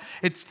is going.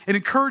 It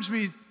encouraged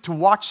me to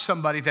watch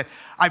somebody that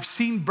I've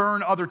seen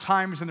burn other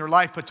times in their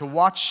life, but to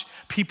watch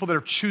people that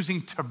are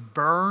choosing to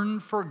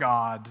burn for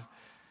God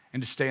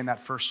and to stay in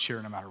that first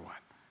chair no matter what.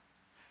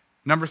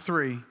 Number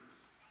 3,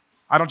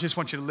 I don't just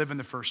want you to live in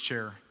the first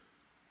chair.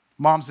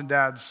 Moms and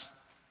dads,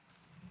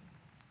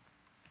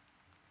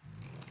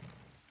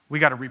 we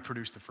got to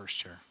reproduce the first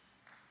chair.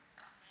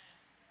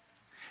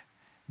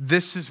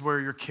 This is where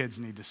your kids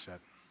need to sit.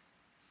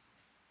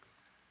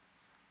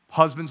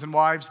 Husbands and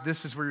wives,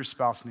 this is where your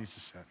spouse needs to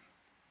sit.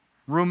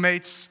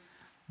 Roommates,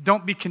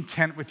 don't be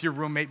content with your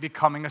roommate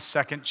becoming a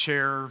second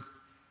chair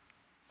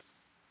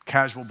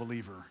casual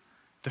believer.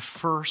 The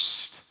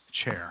first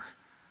chair.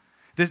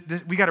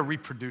 We got to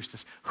reproduce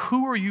this.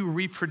 Who are you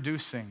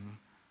reproducing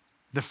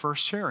the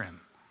first chair in?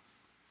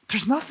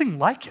 There's nothing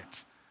like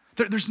it.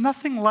 There's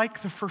nothing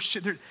like the first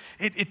chair.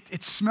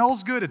 It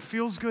smells good. It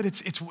feels good.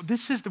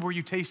 This is where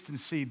you taste and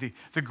see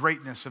the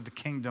greatness of the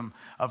kingdom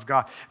of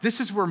God. This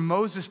is where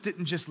Moses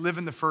didn't just live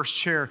in the first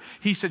chair.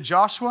 He said,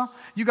 Joshua,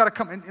 you got to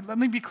come. And let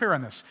me be clear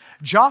on this.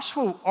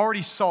 Joshua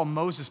already saw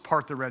Moses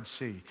part the Red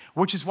Sea,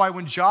 which is why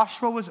when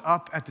Joshua was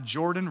up at the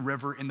Jordan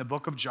River in the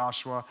book of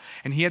Joshua,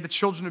 and he had the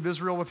children of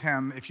Israel with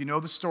him, if you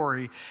know the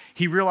story,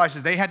 he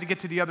realizes they had to get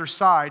to the other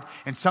side,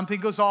 and something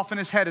goes off in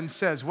his head and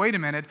says, wait a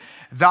minute,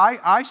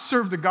 I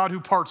serve the God who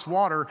parts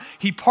water.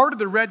 He parted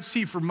the Red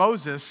Sea for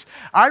Moses.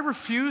 I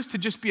refuse to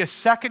just be a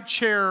second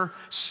chair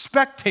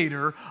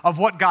spectator of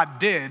what God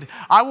did.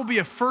 I will be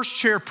a first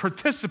chair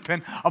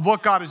participant of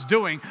what God is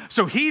doing.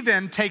 So he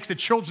then takes the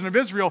children of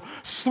Israel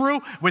through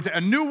with a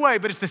new way,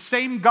 but it's the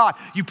same God.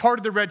 You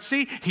parted the Red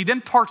Sea. He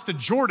then parts the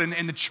Jordan,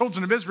 and the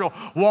children of Israel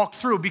walked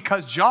through,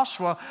 because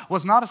Joshua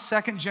was not a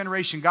second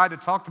generation guy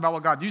that talked about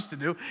what God used to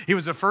do. He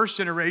was a first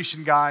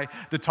generation guy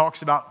that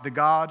talks about the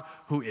God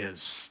who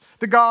is.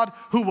 The God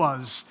who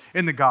was,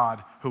 and the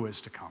God who is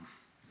to come.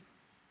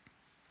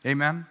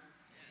 Amen?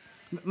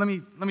 Let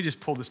me just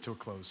pull this to a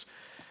close.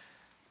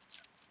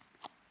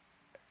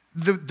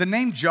 The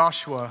name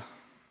Joshua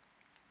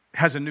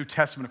has a New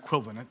Testament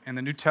equivalent, and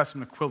the New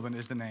Testament equivalent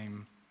is the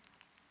name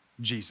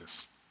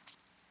Jesus.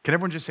 Can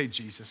everyone just say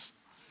Jesus?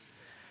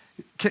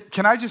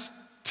 Can I just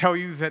tell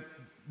you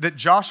that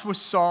Joshua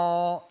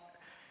saw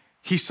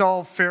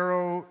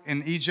Pharaoh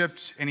in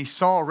Egypt, and he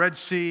saw a Red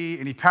Sea,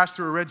 and he passed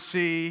through a Red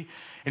Sea,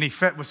 and he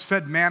was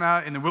fed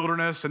manna in the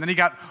wilderness, and then he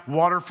got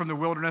water from the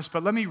wilderness.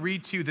 But let me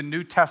read to you the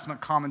New Testament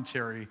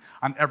commentary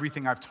on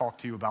everything I've talked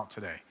to you about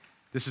today.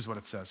 This is what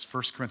it says,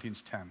 1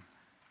 Corinthians 10.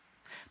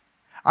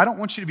 I don't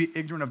want you to be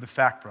ignorant of the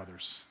fact,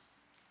 brothers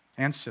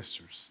and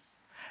sisters,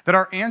 that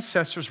our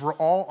ancestors were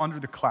all under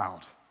the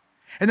cloud,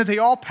 and that they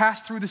all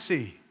passed through the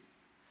sea.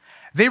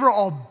 They were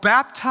all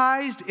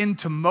baptized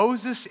into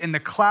Moses in the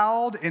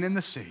cloud and in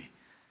the sea.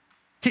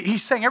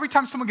 He's saying every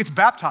time someone gets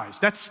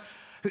baptized,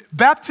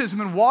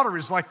 Baptism in water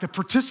is like the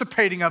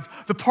participating of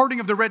the parting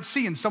of the Red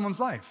Sea in someone's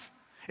life.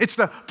 It's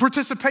the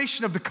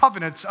participation of the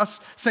covenant. It's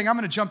us saying, I'm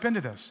going to jump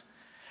into this.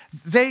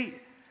 They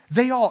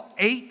all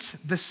ate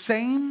the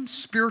same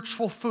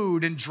spiritual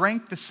food and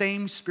drank the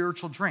same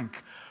spiritual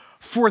drink.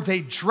 For they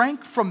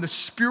drank from the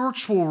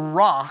spiritual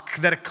rock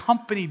that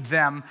accompanied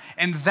them,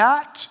 and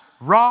that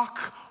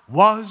rock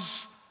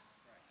was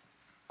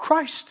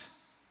Christ.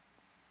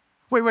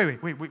 Wait.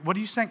 What are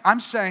you saying?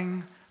 I'm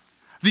saying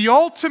the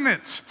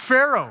ultimate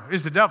Pharaoh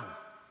is the devil.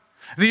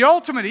 The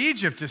ultimate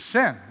Egypt is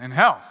sin and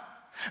hell.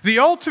 The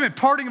ultimate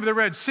parting of the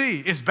Red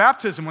Sea is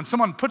baptism, when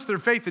someone puts their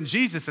faith in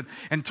Jesus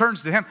and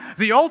turns to him.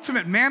 The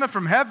ultimate manna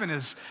from heaven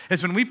is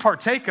when we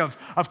partake of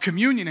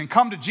communion and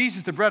come to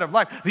Jesus, the bread of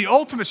life. The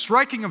ultimate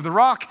striking of the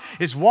rock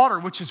is water,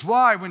 which is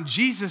why when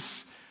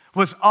Jesus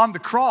was on the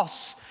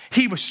cross,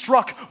 he was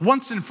struck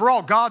once and for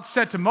all. God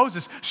said to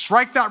Moses,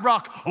 strike that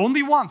rock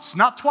only once,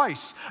 not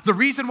twice. The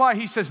reason why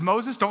he says,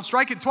 Moses, don't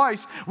strike it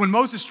twice, when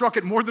Moses struck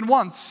it more than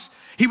once,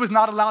 he was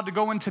not allowed to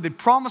go into the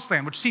promised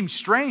land, which seems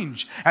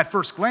strange at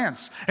first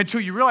glance,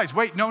 until you realize,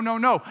 wait,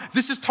 no.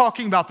 This is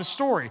talking about the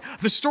story.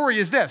 The story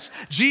is this.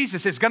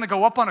 Jesus is going to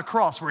go up on a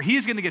cross where he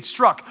is going to get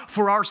struck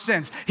for our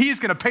sins. He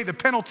is going to pay the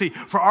penalty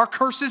for our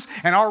curses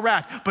and our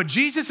wrath. But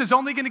Jesus is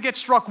only going to get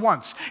struck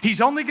once. He's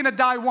only going to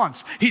die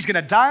once. He's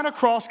going to die on a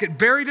cross, get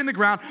buried in the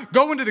ground,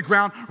 go into the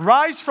ground,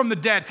 rise from the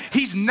dead.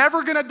 He's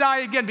never going to die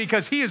again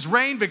because he has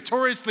reigned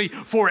victoriously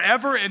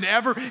forever and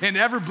ever and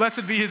ever.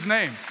 Blessed be his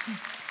name.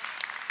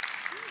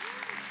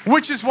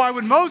 Which is why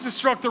when Moses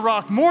struck the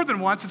rock more than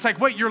once, it's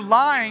like, wait, you're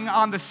lying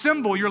on the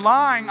symbol, you're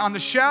lying on the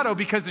shadow,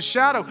 because the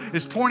shadow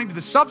is pointing to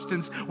the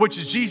substance, which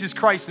is Jesus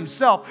Christ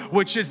himself,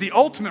 which is the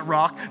ultimate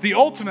rock, the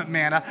ultimate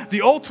manna,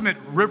 the ultimate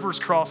rivers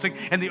crossing,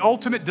 and the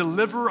ultimate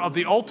deliverer of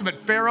the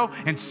ultimate Pharaoh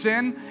and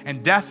sin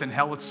and death and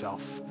hell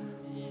itself.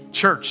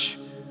 Church,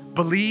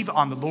 believe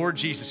on the Lord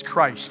Jesus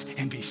Christ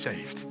and be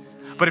saved.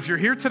 But if you're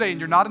here today and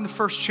you're not in the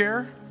first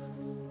chair,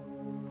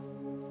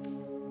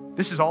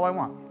 this is all I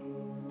want.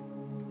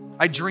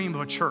 I dream of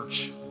a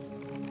church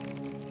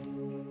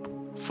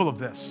full of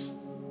this.